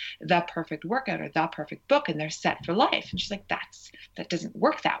find the perfect workout or the perfect book and they're set for life. And she's like, that doesn't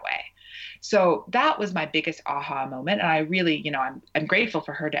work that way. So that was my biggest aha moment. And I really, I'm grateful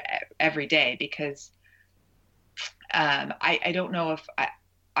for her every day, because I don't know if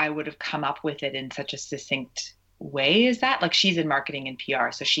I would have come up with it in such a succinct way as that. She's in marketing and PR,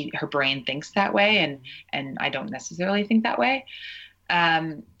 so her brain thinks that way, and I don't necessarily think that way.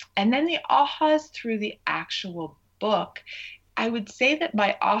 And then the ahas through the actual book, I would say that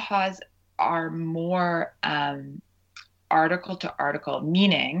my ahas are more article to article,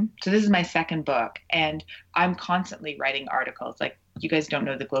 meaning, so this is my second book, and I'm constantly writing articles. You guys don't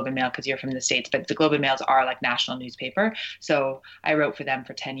know the Globe and Mail because you're from the States, but the Globe and Mails are national newspaper. So I wrote for them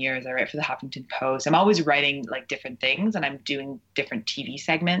for 10 years. I write for the Huffington Post. I'm always writing different things, and I'm doing different TV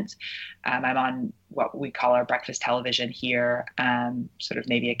segments. I'm on what we call our breakfast television here, sort of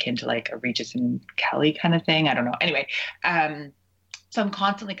maybe akin to a Regis and Kelly kind of thing. I don't know. Anyway, so I'm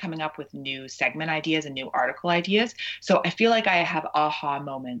constantly coming up with new segment ideas and new article ideas. So I feel like I have aha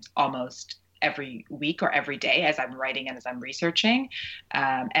moments almost every week or every day as I'm writing and as I'm researching.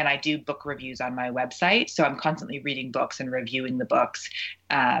 And I do book reviews on my website. So I'm constantly reading books and reviewing the books.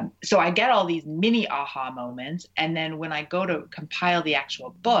 So I get all these mini aha moments. And then when I go to compile the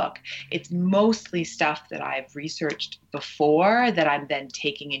actual book, it's mostly stuff that I've researched before that I'm then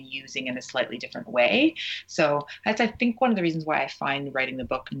taking and using in a slightly different way. So that's, I think, one of the reasons why I find writing the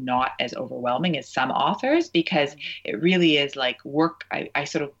book not as overwhelming as some authors, because it really is work. I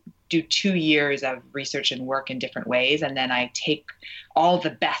sort of do 2 years of research and work in different ways. And then I take all the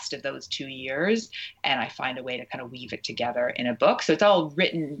best of those 2 years and I find a way to kind of weave it together in a book. So it's all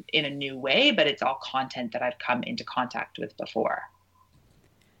written in a new way, but it's all content that I've come into contact with before.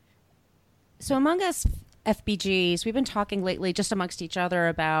 So among us FBGs, we've been talking lately just amongst each other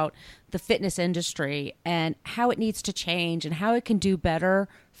about the fitness industry and how it needs to change and how it can do better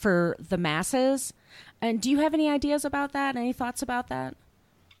for the masses. And do you have any ideas about that? Any thoughts about that?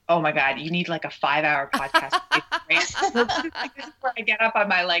 Oh my God, you need a 5-hour podcast. This is where I get up on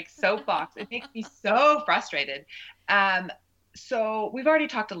my soapbox. It makes me so frustrated. So we've already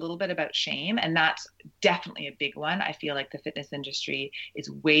talked a little bit about shame, and that's definitely a big one. I feel like the fitness industry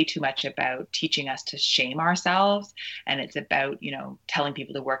is way too much about teaching us to shame ourselves. And it's about, telling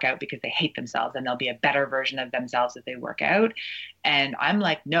people to work out because they hate themselves and they'll be a better version of themselves if they work out. And I'm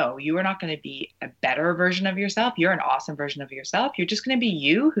like, no, you are not going to be a better version of yourself. You're an awesome version of yourself. You're just going to be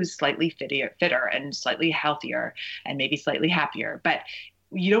you who's slightly fitter and slightly healthier and maybe slightly happier. But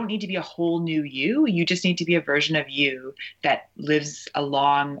you don't need to be a whole new you. You just need to be a version of you that lives a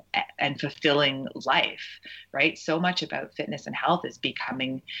long and fulfilling life, right? So much about fitness and health is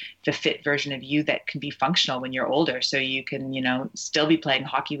becoming the fit version of you that can be functional when you're older. So you can, still be playing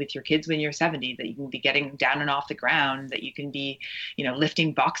hockey with your kids when you're 70, that you can be getting down and off the ground, that you can be,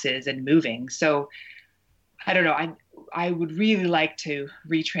 lifting boxes and moving. So I don't know. I would really like to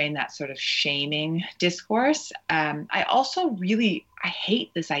retrain that sort of shaming discourse. I also I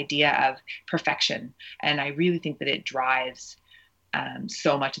hate this idea of perfection. And I really think that it drives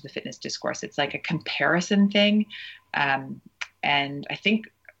so much of the fitness discourse. It's like a comparison thing. And I think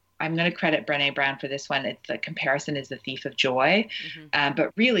I'm going to credit Brené Brown for this one. It's like comparison is the thief of joy.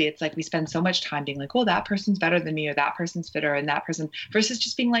 But really, it's like we spend so much time being like, oh, that person's better than me, or that person's fitter, and that person, versus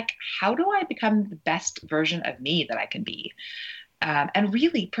just being like, how do I become the best version of me that I can be? And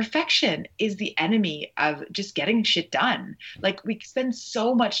really, perfection is the enemy of just getting shit done. Like, we spend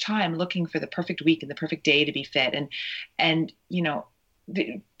so much time looking for the perfect week and the perfect day to be fit. And you know,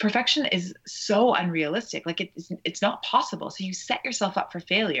 the perfection is so unrealistic. Like, it's not possible. So you set yourself up for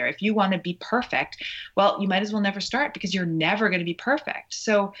failure. If you want to be perfect, well, you might as well never start, because you're never going to be perfect.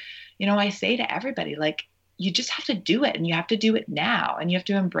 So, you know, I say to everybody, like, you just have to do it, and you have to do it now, and you have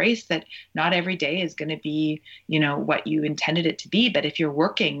to embrace that not every day is going to be, you know, what you intended it to be. But if you're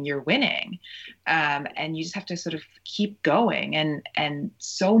working, you're winning. And you just have to sort of keep going. And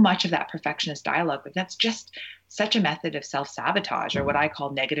so much of that perfectionist dialogue, but that's just such a method of self-sabotage, or what I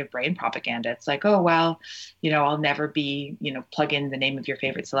call negative brain propaganda. It's like, oh, well, you know, I'll never be, you know, plug in the name of your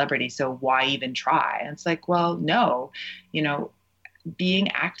favorite celebrity, so why even try? And it's like, well, no, you know, being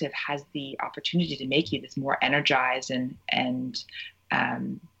active has the opportunity to make you this more energized and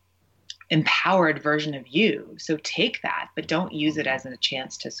empowered version of you. So take that, but don't use it as a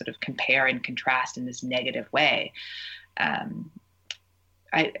chance to sort of compare and contrast in this negative way.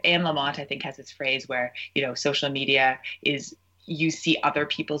 Anne Lamott, I think, has this phrase where, you know, social media is, you see other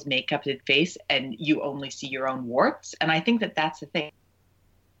people's makeup and face and you only see your own warts. And I think that that's the thing.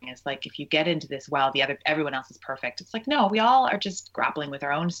 It's like, if you get into this, well, everyone else is perfect. It's like, no, we all are just grappling with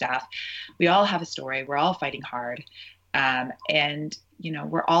our own stuff. We all have a story. We're all fighting hard. And, you know,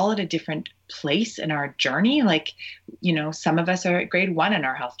 we're all at a different place in our journey. Like, you know, some of us are at grade 1 in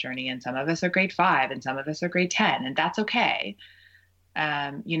our health journey, and some of us are grade 5, and some of us are grade 10, and that's okay.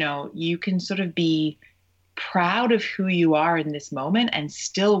 You know, you can sort of be proud of who you are in this moment and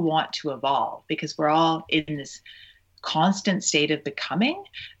still want to evolve, because we're all in this constant state of becoming.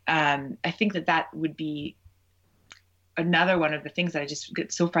 I think that would be another one of the things that I just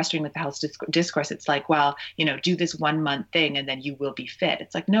get so frustrating with the health discourse. It's like, well, you know, do this 1 month thing and then you will be fit.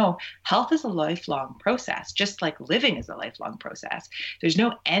 It's like, no, health is a lifelong process, just like living is a lifelong process. There's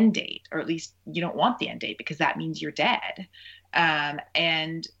no end date, or at least you don't want the end date, because that means you're dead.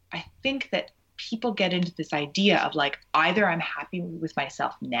 And I think that people get into this idea of like, either I'm happy with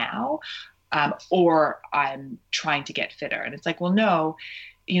myself now, or I'm trying to get fitter. And it's like, well, no,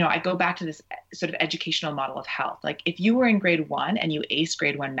 you know, I go back to this sort of educational model of health. Like, if you were in grade 1 and you aced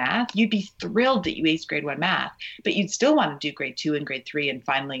grade 1 math, you'd be thrilled that you aced grade 1 math, but you'd still want to do grade 2 and grade 3 and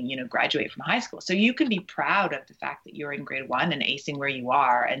finally, you know, graduate from high school. So you can be proud of the fact that you're in grade 1 and acing where you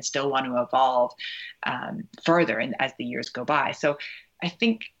are, and still want to evolve further as the years go by. So I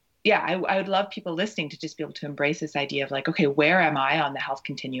think, yeah, I would love people listening to just be able to embrace this idea of like, okay, where am I on the health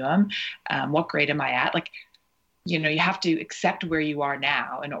continuum? What grade am I at? Like, you know, you have to accept where you are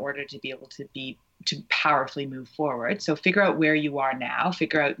now in order to be able to powerfully move forward. So figure out where you are now,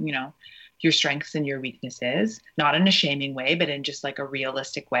 figure out, you know, your strengths and your weaknesses, not in a shaming way, but in just like a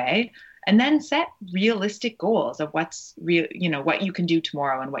realistic way. And then set realistic goals of what's real, you know, what you can do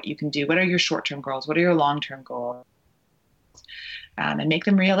tomorrow and what you can do. What are your short-term goals? What are your long-term goals? And make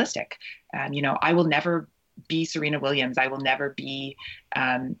them realistic. You know, I will never be Serena Williams. I will never be,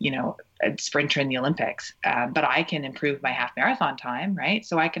 you know, a sprinter in the Olympics, but I can improve my half marathon time, right?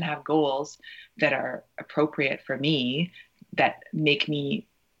 So I can have goals that are appropriate for me, that make me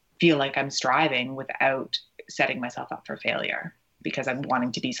feel like I'm striving without setting myself up for failure because I'm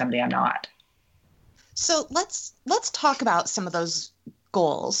wanting to be somebody I'm not. So let's talk about some of those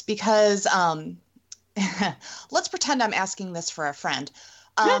goals, because let's pretend I'm asking this for a friend.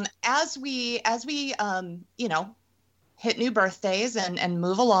 As we you know, hit new birthdays and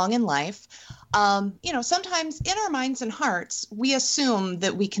move along in life, you know, sometimes in our minds and hearts, we assume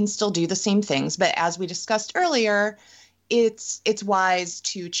that we can still do the same things. But as we discussed earlier, it's wise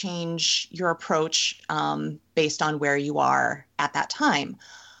to change your approach based on where you are at that time.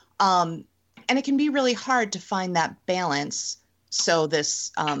 And it can be really hard to find that balance. So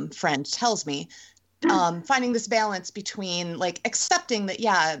this friend tells me, finding this balance between like accepting that,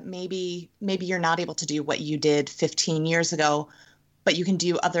 yeah, maybe you're not able to do what you did 15 years ago, but you can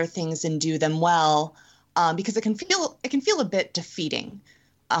do other things and do them well, because it can feel a bit defeating,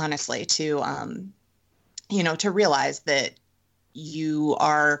 honestly, to you know, to realize that you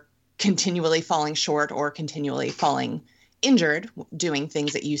are continually falling short or continually falling injured doing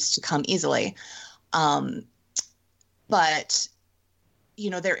things that used to come easily. but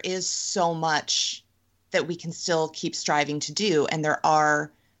there is so much that we can still keep striving to do, and there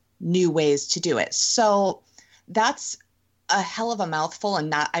are new ways to do it. So that's a hell of a mouthful,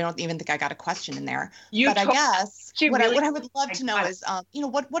 and I don't even think I got a question in there. But I guess what I would love to know is,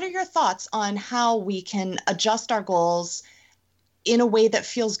 what are your thoughts on how we can adjust our goals in a way that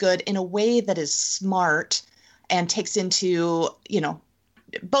feels good, in a way that is smart, and takes into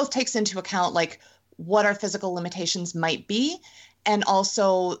account like what our physical limitations might be, and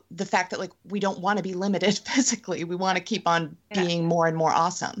also the fact that like we don't want to be limited physically. We want to keep on being more and more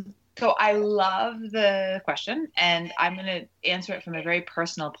awesome. So I love the question, and I'm going to answer it from a very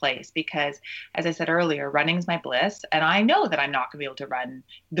personal place because, as I said earlier, running is my bliss, and I know that I'm not going to be able to run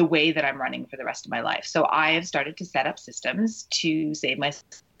the way that I'm running for the rest of my life. So I have started to set up systems to save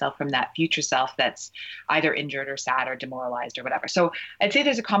myself from that future self that's either injured or sad or demoralized or whatever. So I'd say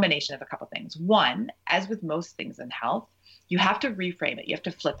there's a combination of a couple things. One, as with most things in health, you have to reframe it. You have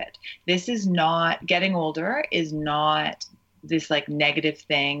to flip it. This is not, getting older is not this like negative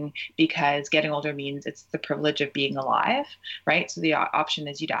thing, because getting older means it's the privilege of being alive, right? So the option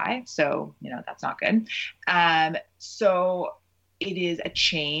is you die. So, that's not good. So it is a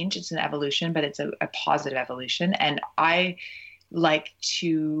change. It's an evolution, but it's a positive evolution. And I like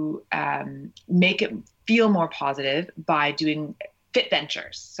to make it feel more positive by doing fit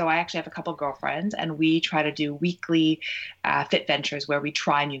ventures. So I actually have a couple girlfriends, and we try to do weekly fit ventures where we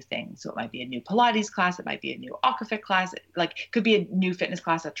try new things. So it might be a new Pilates class, it might be a new aquafit class, like it could be a new fitness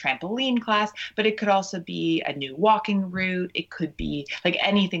class, a trampoline class, but it could also be a new walking route. It could be like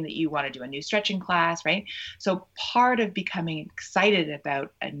anything that you want to do, a new stretching class, right? So part of becoming excited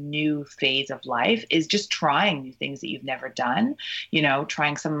about a new phase of life is just trying new things that you've never done.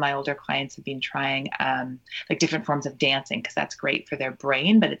 Trying, some of my older clients have been trying like different forms of dancing, because that's great for their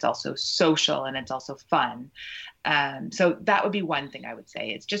brain, but it's also social and it's also fun. So that would be one thing I would say.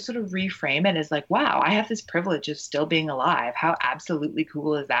 It's just sort of reframe it as like, wow, I have this privilege of still being alive. How absolutely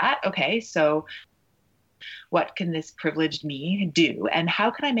cool is that? Okay, so what can this privileged me do, and how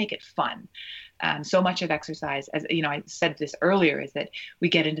can I make it fun? So much of exercise, as I said this earlier, is that we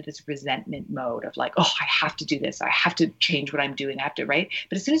get into this resentment mode of like, oh, I have to do this. I have to change what I'm doing. I have to, right?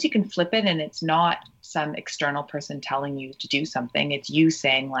 But as soon as you can flip it, and it's not some external person telling you to do something, it's you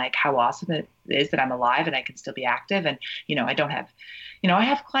saying like how awesome it is that I'm alive and I can still be active. And, I don't have, I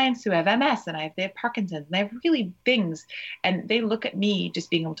have clients who have MS and they have Parkinson's, and they have really things, and they look at me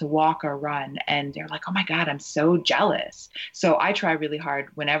just being able to walk or run, and they're like, oh my God, I'm so jealous. So I try really hard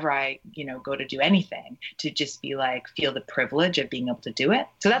whenever I, go to do anything, to just be like, feel the privilege of being able to do it.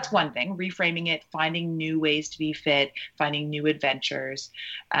 So that's one thing, reframing it, finding new ways to be fit, finding new adventures.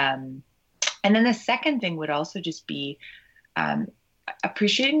 And then the second thing would also just be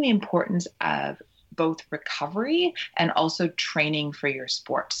appreciating the importance of both recovery and also training for your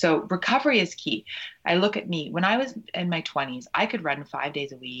sport. So recovery is key. I look at me, when I was in my 20s, I could run 5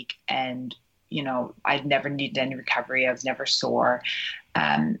 days a week, and I'd never needed any recovery. I was never sore.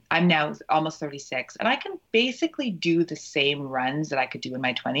 I'm now almost 36, and I can basically do the same runs that I could do in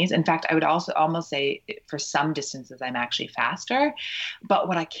my 20s. In fact, I would also almost say for some distances, I'm actually faster. But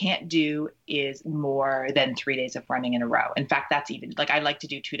what I can't do is more than 3 days of running in a row. In fact, that's even like I like to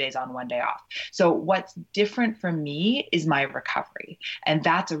do 2 days on, 1 day off. So what's different for me is my recovery. And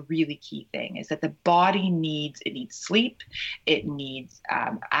that's a really key thing, is that the body needs sleep, it needs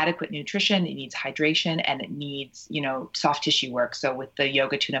adequate nutrition, it needs hydration, and it needs, soft tissue work. So with the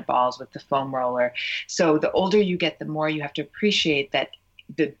yoga tune-up balls, with the foam roller. So the older you get, the more you have to appreciate that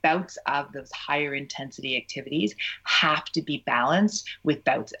the bouts of those higher intensity activities have to be balanced with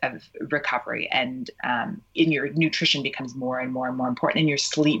bouts of recovery. And in your nutrition becomes more and more and more important, and your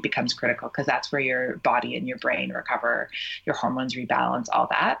sleep becomes critical, because that's where your body and your brain recover, your hormones rebalance, all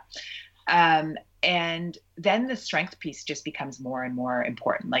that. And then the strength piece just becomes more and more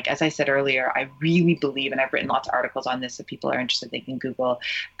important. Like, as I said earlier, I really believe, and I've written lots of articles on this, if people are interested, they can Google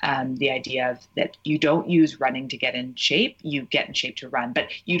the idea of that you don't use running to get in shape, you get in shape to run. But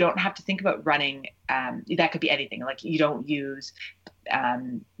you don't have to think about running. That could be anything. Like, you don't use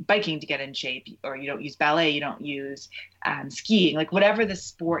biking to get in shape, or you don't use ballet, you don't use skiing, like whatever the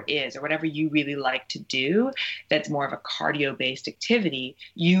sport is, or whatever you really like to do that's more of a cardio based activity,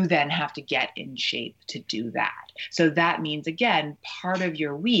 you then have to get in shape to do that. So that means, again, part of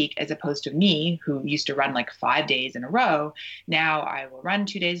your week, as opposed to me who used to run like 5 days in a row, now I will run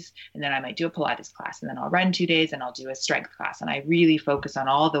 2 days, and then I might do a Pilates class, and then I'll run 2 days, and I'll do a strength class. And I really focus on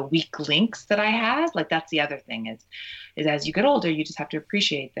all the weak links that I have. Like, that's the other thing is as you get older, you just have to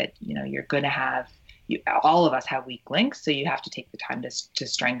appreciate that, you're going to have, all of us have weak links, so you have to take the time to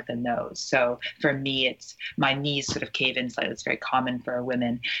strengthen those. So for me, it's my knees sort of cave in slightly. It's very common for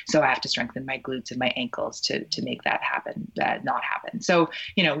women. So I have to strengthen my glutes and my ankles to make that happen, not happen. So,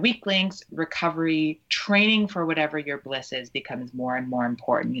 weak links, recovery, training for whatever your bliss is becomes more and more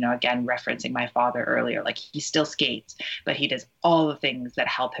important. Again, referencing my father earlier, like he still skates, but he does all the things that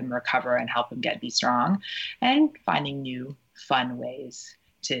help him recover and help him be strong, and finding new fun ways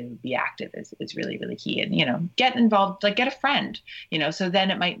to be active is really, really key. And, get involved, like get a friend, so then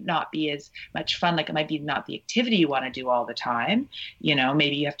it might not be as much fun. Like it might be not the activity you want to do all the time.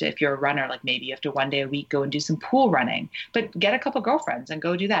 Maybe you have to, if you're a runner, like maybe you have to one day a week go and do some pool running, but get a couple girlfriends and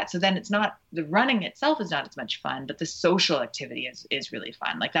go do that. So then it's not, the running itself is not as much fun, but the social activity is really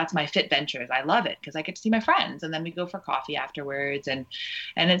fun. Like that's my Fit Ventures. I love it because I get to see my friends and then we go for coffee afterwards. And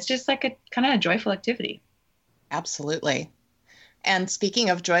it's just like a kind of a joyful activity. Absolutely. And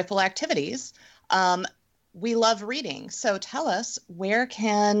speaking of joyful activities, we love reading. So tell us, where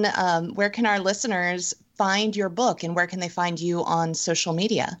can our listeners find your book, and where can they find you on social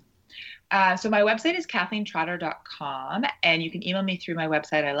media? So my website is KathleenTrotter.com, and you can email me through my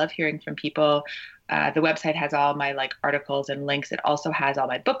website. I love hearing from people. The website has all my articles and links. It also has all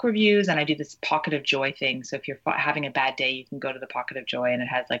my book reviews, and I do this Pocket of Joy thing. So if you're having a bad day, you can go to the Pocket of Joy, and it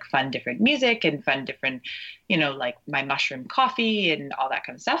has fun different music and fun different, like my mushroom coffee and all that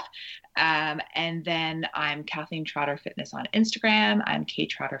kind of stuff. And then I'm Kathleen Trotter Fitness on Instagram. I'm K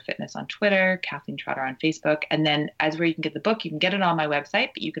Trotter Fitness on Twitter, Kathleen Trotter on Facebook. And then as where you can get the book, you can get it on my website,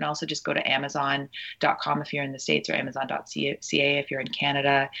 but you can also just go to Amazon.com if you're in the States, or Amazon.ca if you're in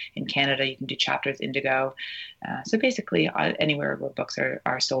Canada. In Canada, you can do Chapters Indigo. So basically anywhere where books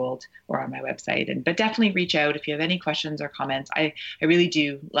are sold, or on my website. But definitely reach out if you have any questions or comments. I really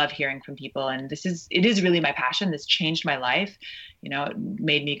do love hearing from people. And it is really my passion. This changed my life. It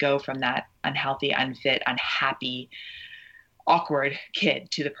made me go from that unhealthy, unfit, unhappy, awkward kid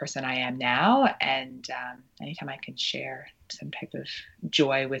to the person I am now. And anytime I can share some type of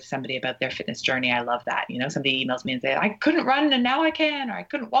joy with somebody about their fitness journey, I love that. Somebody emails me and says, I couldn't run and now I can, or I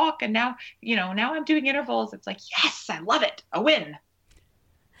couldn't walk and now I'm doing intervals. It's like, yes, I love it. A win.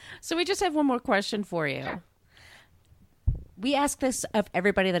 So we just have one more question for you. Sure. We ask this of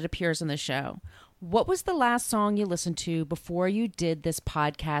everybody that appears on the show. What was the last song you listened to before you did this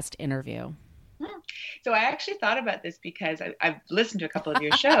podcast interview? So I actually thought about this because I've listened to a couple of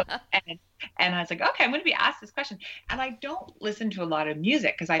your shows and I was like, okay, I'm going to be asked this question. And I don't listen to a lot of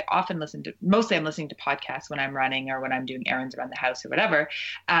music because I often mostly I'm listening to podcasts when I'm running or when I'm doing errands around the house or whatever.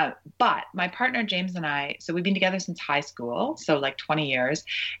 But my partner, James, and I, so we've been together since high school, so 20 years.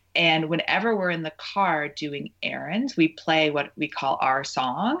 And whenever we're in the car doing errands, we play what we call our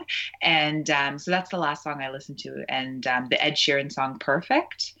song. And so that's the last song I listened to. And the Ed Sheeran song,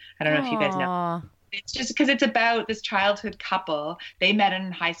 Perfect. I don't know if you guys know. It's just because it's about this childhood couple. They met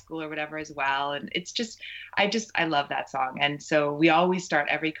in high school or whatever as well. And it's just, I love that song. And so we always start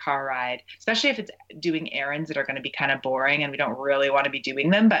every car ride, especially if it's doing errands that are going to be kind of boring and we don't really want to be doing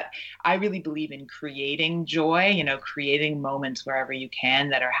them. But I really believe in creating joy, creating moments wherever you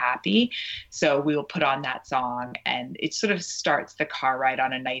can that are happy. So we will put on that song and it sort of starts the car ride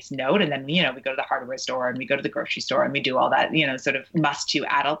on a nice note. And then, we go to the hardware store and we go to the grocery store and we do all that, sort of must-do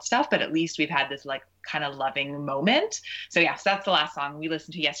adult stuff. But at least we've had this kind of loving moment. So yes, that's the last song we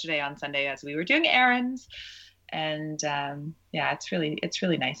listened to yesterday on Sunday as we were doing errands. And it's really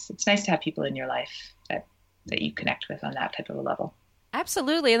nice. It's nice to have people in your life that you connect with on that type of a level.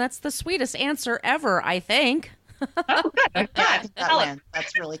 Absolutely. And that's the sweetest answer ever, I think. Oh, good.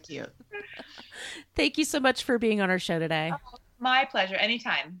 That's really cute. Thank you so much for being on our show today. Oh, my pleasure.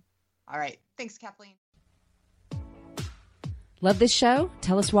 Anytime. All right. Thanks, Kathleen. Love this show?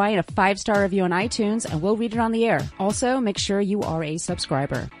 Tell us why in a 5-star review on iTunes and we'll read it on the air. Also, make sure you are a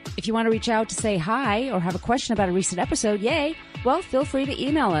subscriber. If you want to reach out to say hi or have a question about a recent episode, yay, well, feel free to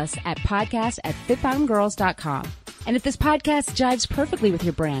email us at podcast@fitbottomgirls.com. And if this podcast jives perfectly with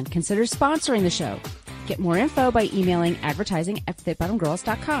your brand, consider sponsoring the show. Get more info by emailing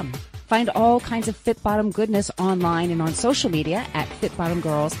advertising@fitbottomgirls.com. Find all kinds of Fit Bottom goodness online and on social media at Fit Bottom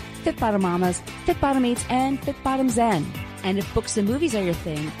Girls, Fit Bottom Mamas, Fit Bottom Eats, and Fit Bottom Zen. And if books and movies are your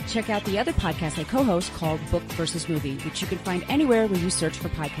thing, check out the other podcast I co-host called Book versus Movie, which you can find anywhere where you search for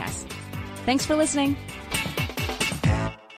podcasts. Thanks for listening.